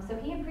Rand. So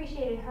he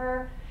appreciated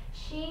her.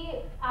 She,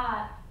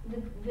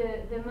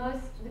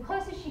 the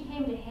closest she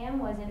came to him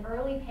was an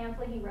early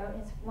pamphlet he wrote,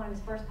 one of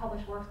his first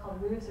published works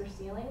called Roofs or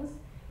Ceilings.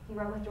 He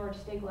wrote with George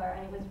Stigler,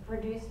 and it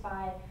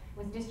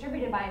was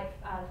distributed by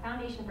the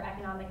Foundation for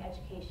Economic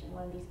Education,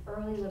 one of these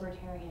early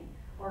libertarian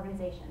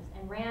organizations.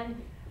 And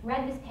Rand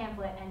read this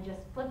pamphlet and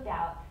just flipped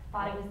out,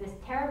 thought it was this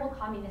terrible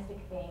communistic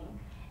thing,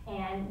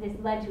 and this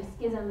led to a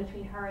schism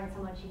between her and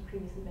someone she'd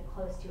previously been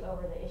close to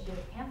over the issue of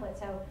the pamphlet.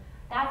 So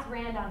that's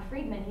Rand on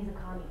Friedman. He's a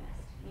communist.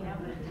 you know?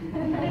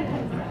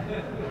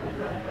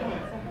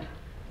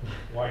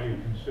 Why do you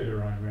consider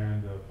Ayn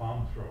Rand a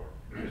bomb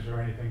thrower? Is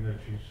there anything that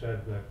she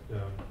said that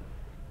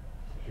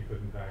she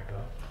couldn't back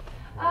up?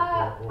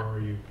 Or are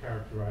you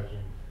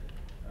characterizing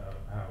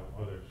how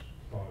others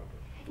thought of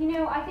it? You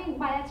know, I think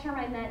by that term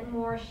I meant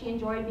more she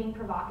enjoyed being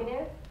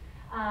provocative.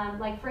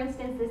 Like for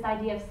instance, this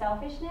idea of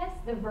selfishness,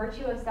 the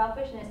virtue of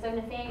selfishness. So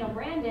Nathaniel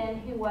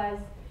Branden, who was,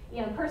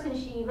 you know, the person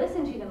she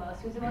listened to the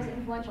most, who was the most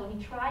influential,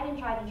 he tried and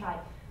tried and tried.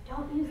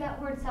 Don't use that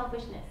word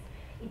selfishness.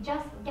 It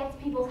just gets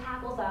people's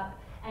hackles up,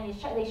 and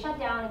they shut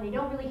down and they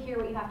don't really hear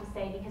what you have to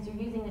say because you're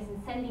using this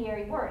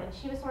incendiary word. And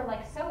she was sort of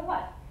like, so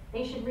what?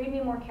 They should read me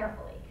more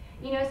carefully.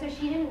 You know, so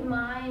she didn't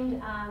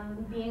mind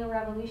being a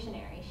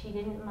revolutionary. She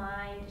didn't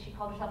mind, she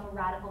called herself a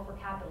radical for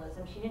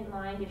capitalism. She didn't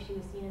mind if she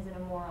was seen as an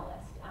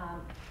immoralist.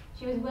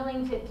 She was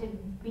willing to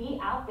be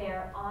out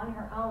there on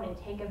her own and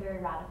take a very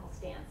radical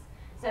stance.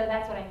 So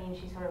that's what I mean.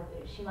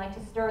 She liked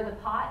to stir the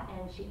pot,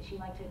 and she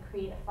liked to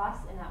create a fuss,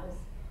 and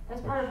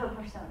that's part of her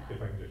persona.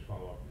 If I can just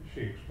follow up,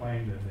 she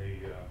explained in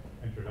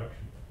the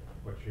introduction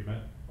what she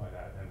meant by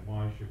that and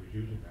why she was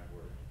using that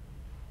word.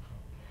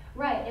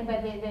 Right,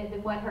 but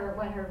what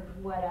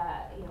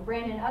you know,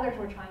 Branden and others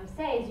were trying to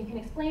say is you can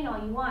explain all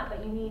you want,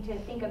 but you need to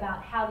think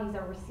about how these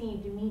are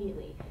received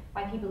immediately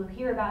by people who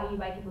hear about you,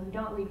 by people who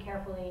don't read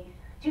carefully.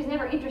 She was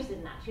never interested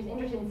in that. She was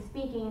interested in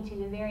speaking to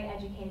the very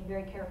educated,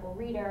 very careful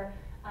reader,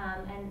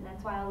 and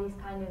that's why all these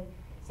kind of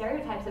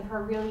stereotypes of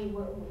her really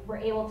were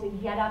able to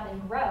get up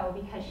and grow,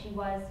 because she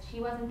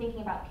wasn't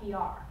thinking about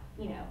PR,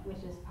 you know,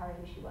 which is part of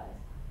who she was.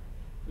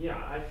 Yeah,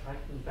 I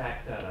can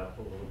back that up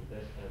a little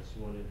bit as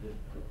one of the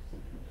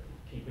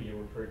people you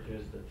referred to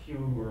as the few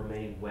who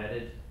remain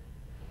wedded.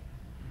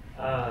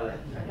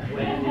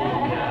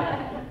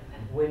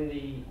 When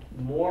the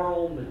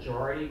moral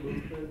majority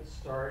movement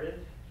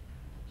started,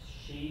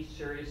 she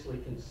seriously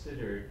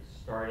considered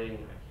starting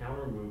a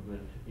counter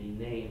movement to be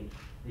named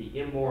the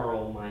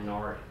immoral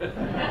minority.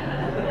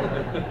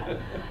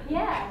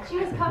 Yeah, she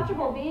was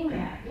comfortable being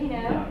there, you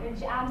know,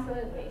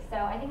 absolutely. So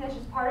I think that's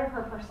just part of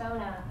her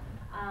persona.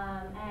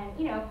 And,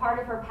 you know, part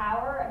of her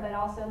power, but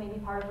also maybe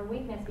part of her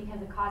weakness,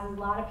 because it causes a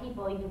lot of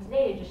people, even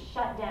today, to just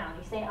shut down.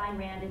 You say Ayn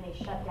Rand and they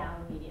shut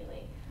down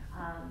immediately.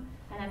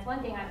 And that's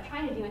one thing I'm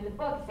trying to do with the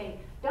book, say,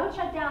 don't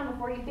shut down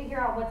before you figure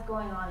out what's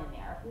going on in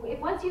there. If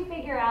once you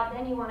figure out,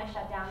 then you want to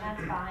shut down,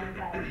 that's fine,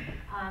 but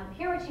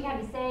hear what she had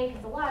to say,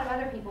 because a lot of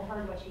other people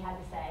heard what she had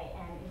to say,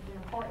 and it's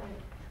important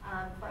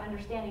for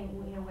understanding,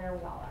 you know, where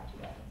we all are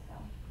today. So.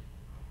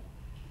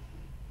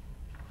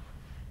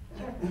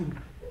 Sure.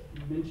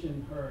 You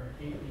mentioned her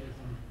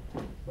atheism,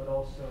 but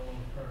also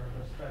her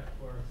respect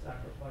for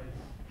sacrifice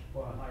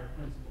for a higher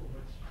principle,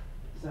 which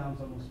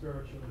sounds almost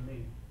spiritual to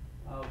me.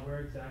 Where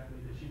exactly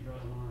did she draw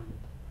the line?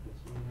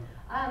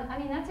 I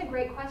mean, that's a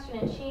great question,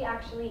 and she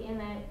actually, in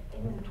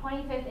the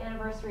 25th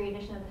anniversary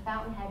edition of The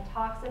Fountainhead,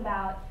 talks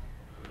about,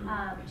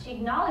 she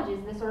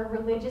acknowledges the sort of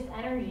religious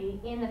energy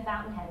in The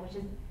Fountainhead, which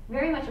is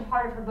very much a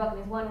part of her book, and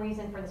is one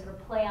reason for the sort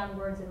of play on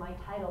words in my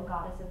title,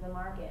 Goddess of the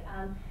Market.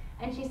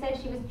 And she said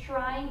she was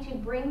trying to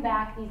bring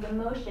back these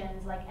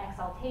emotions like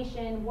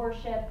exaltation,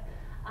 worship,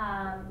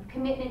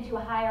 commitment to a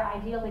higher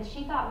ideal that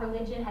she thought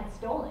religion had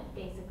stolen,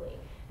 basically.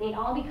 They'd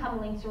all become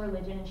linked to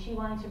religion, and she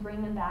wanted to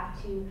bring them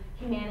back to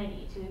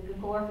humanity, to the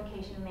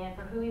glorification of man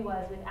for who he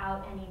was,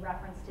 without any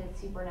reference to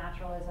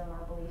supernaturalism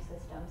or belief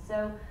system.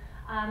 So,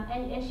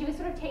 and she was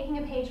sort of taking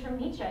a page from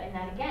Nietzsche in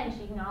that, again,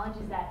 she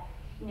acknowledges that,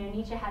 you know,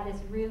 Nietzsche had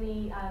this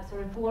really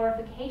sort of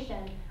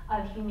glorification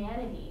of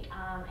humanity,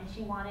 and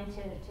she wanted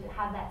to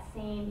have that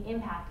same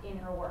impact in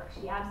her work.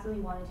 She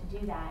absolutely wanted to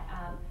do that.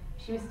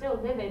 She was still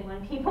livid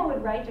when people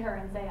would write to her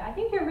and say, I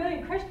think you're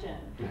really a Christian.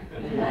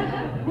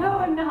 No,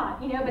 I'm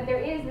not, you know, but there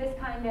is this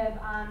kind of,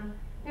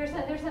 there's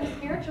some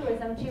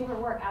spiritualism to her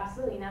work,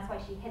 absolutely, and that's why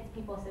she hits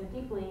people so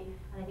deeply,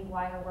 and I think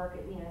why her work,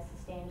 you know, is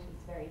sustained to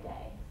this very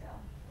day, so.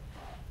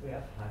 We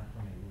have time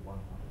for maybe one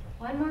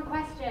more. One more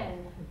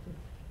question.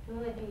 Who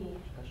will it be?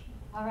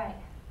 All right.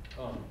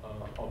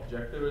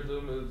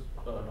 Objectivism is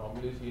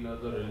normally seen as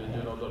the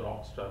religion of the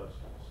rock stars.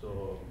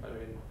 So, I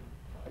mean,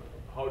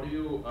 how do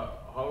you,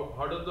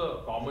 how does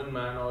the common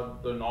man or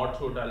the not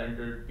so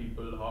talented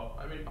people,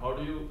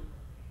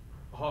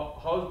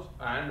 how's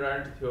Ayn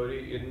Rand's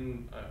theory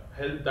in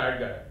help that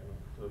guy?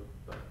 So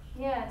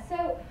Yeah,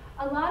 so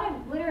a lot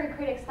of literary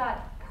critics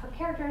thought her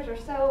characters are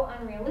so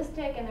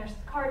unrealistic and they're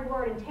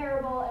cardboard and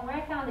terrible, and what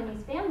I found in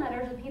these fan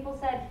letters was people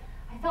said,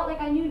 I felt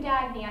like I knew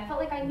Dagny, I felt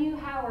like I knew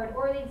Howard,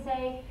 or they'd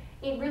say,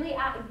 it really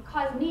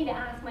caused me to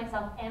ask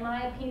myself, am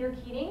I a Peter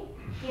Keating?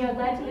 You know, it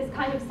led to this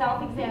kind of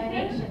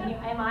self-examination. You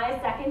know, am I a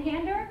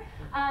second-hander?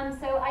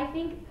 So I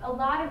think a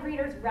lot of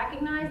readers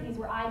recognized these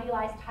were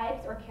idealized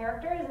types or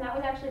characters, and that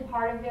was actually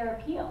part of their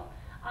appeal.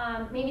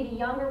 Maybe the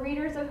younger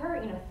readers of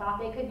her, you know, thought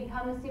they could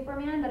become a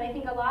Superman, but I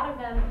think a lot of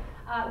them,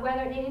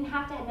 whether they didn't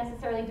have to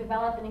necessarily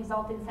develop an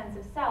exalted sense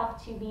of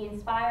self to be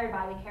inspired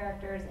by the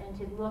characters and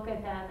to look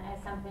at them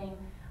as something,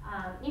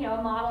 you know,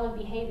 a model of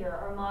behavior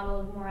or a model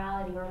of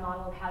morality or a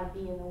model of how to be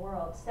in the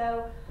world.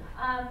 So,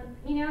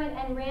 you know,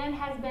 and Rand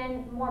has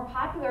been more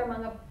popular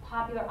among a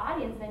popular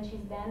audience than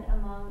she's been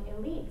among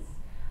elites.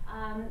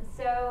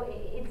 So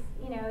it's,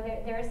 you know,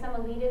 there is some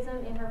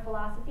elitism in her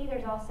philosophy.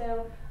 There's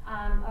also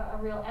a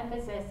real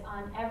emphasis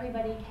on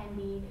everybody can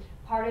be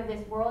part of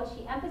this world.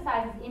 She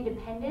emphasizes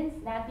independence.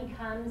 That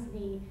becomes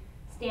the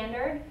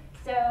standard.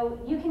 So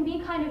you can be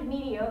kind of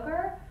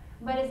mediocre,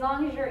 but as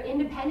long as you're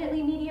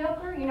independently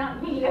mediocre, you're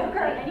not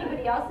mediocre on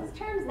anybody else's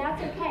terms,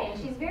 that's okay.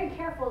 And she's very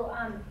careful.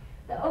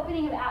 The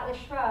opening of Atlas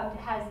Shrugged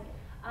has,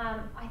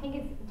 I think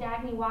it's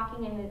Dagny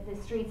walking in the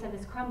streets of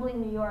this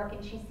crumbling New York,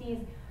 and she sees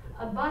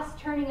a bus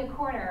turning a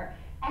corner,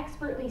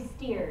 expertly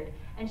steered,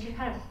 and she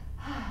kind of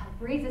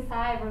breathes a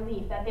sigh of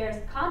relief that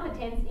there's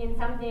competence in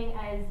something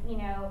as, you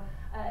know,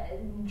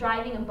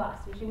 driving a bus,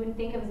 which you wouldn't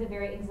think of as a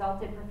very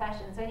exalted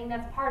profession. So I think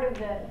that's part of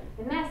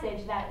the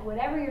message, that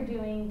whatever you're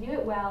doing, do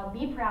it well,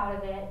 be proud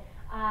of it.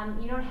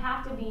 You don't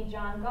have to be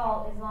John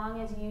Galt as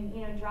long as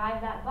you know,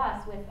 drive that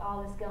bus with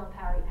all the skill and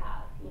power you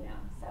have, you know.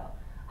 So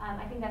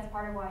I think that's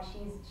part of why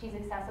she's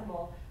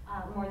accessible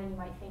more than you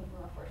might think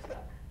from her first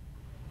book.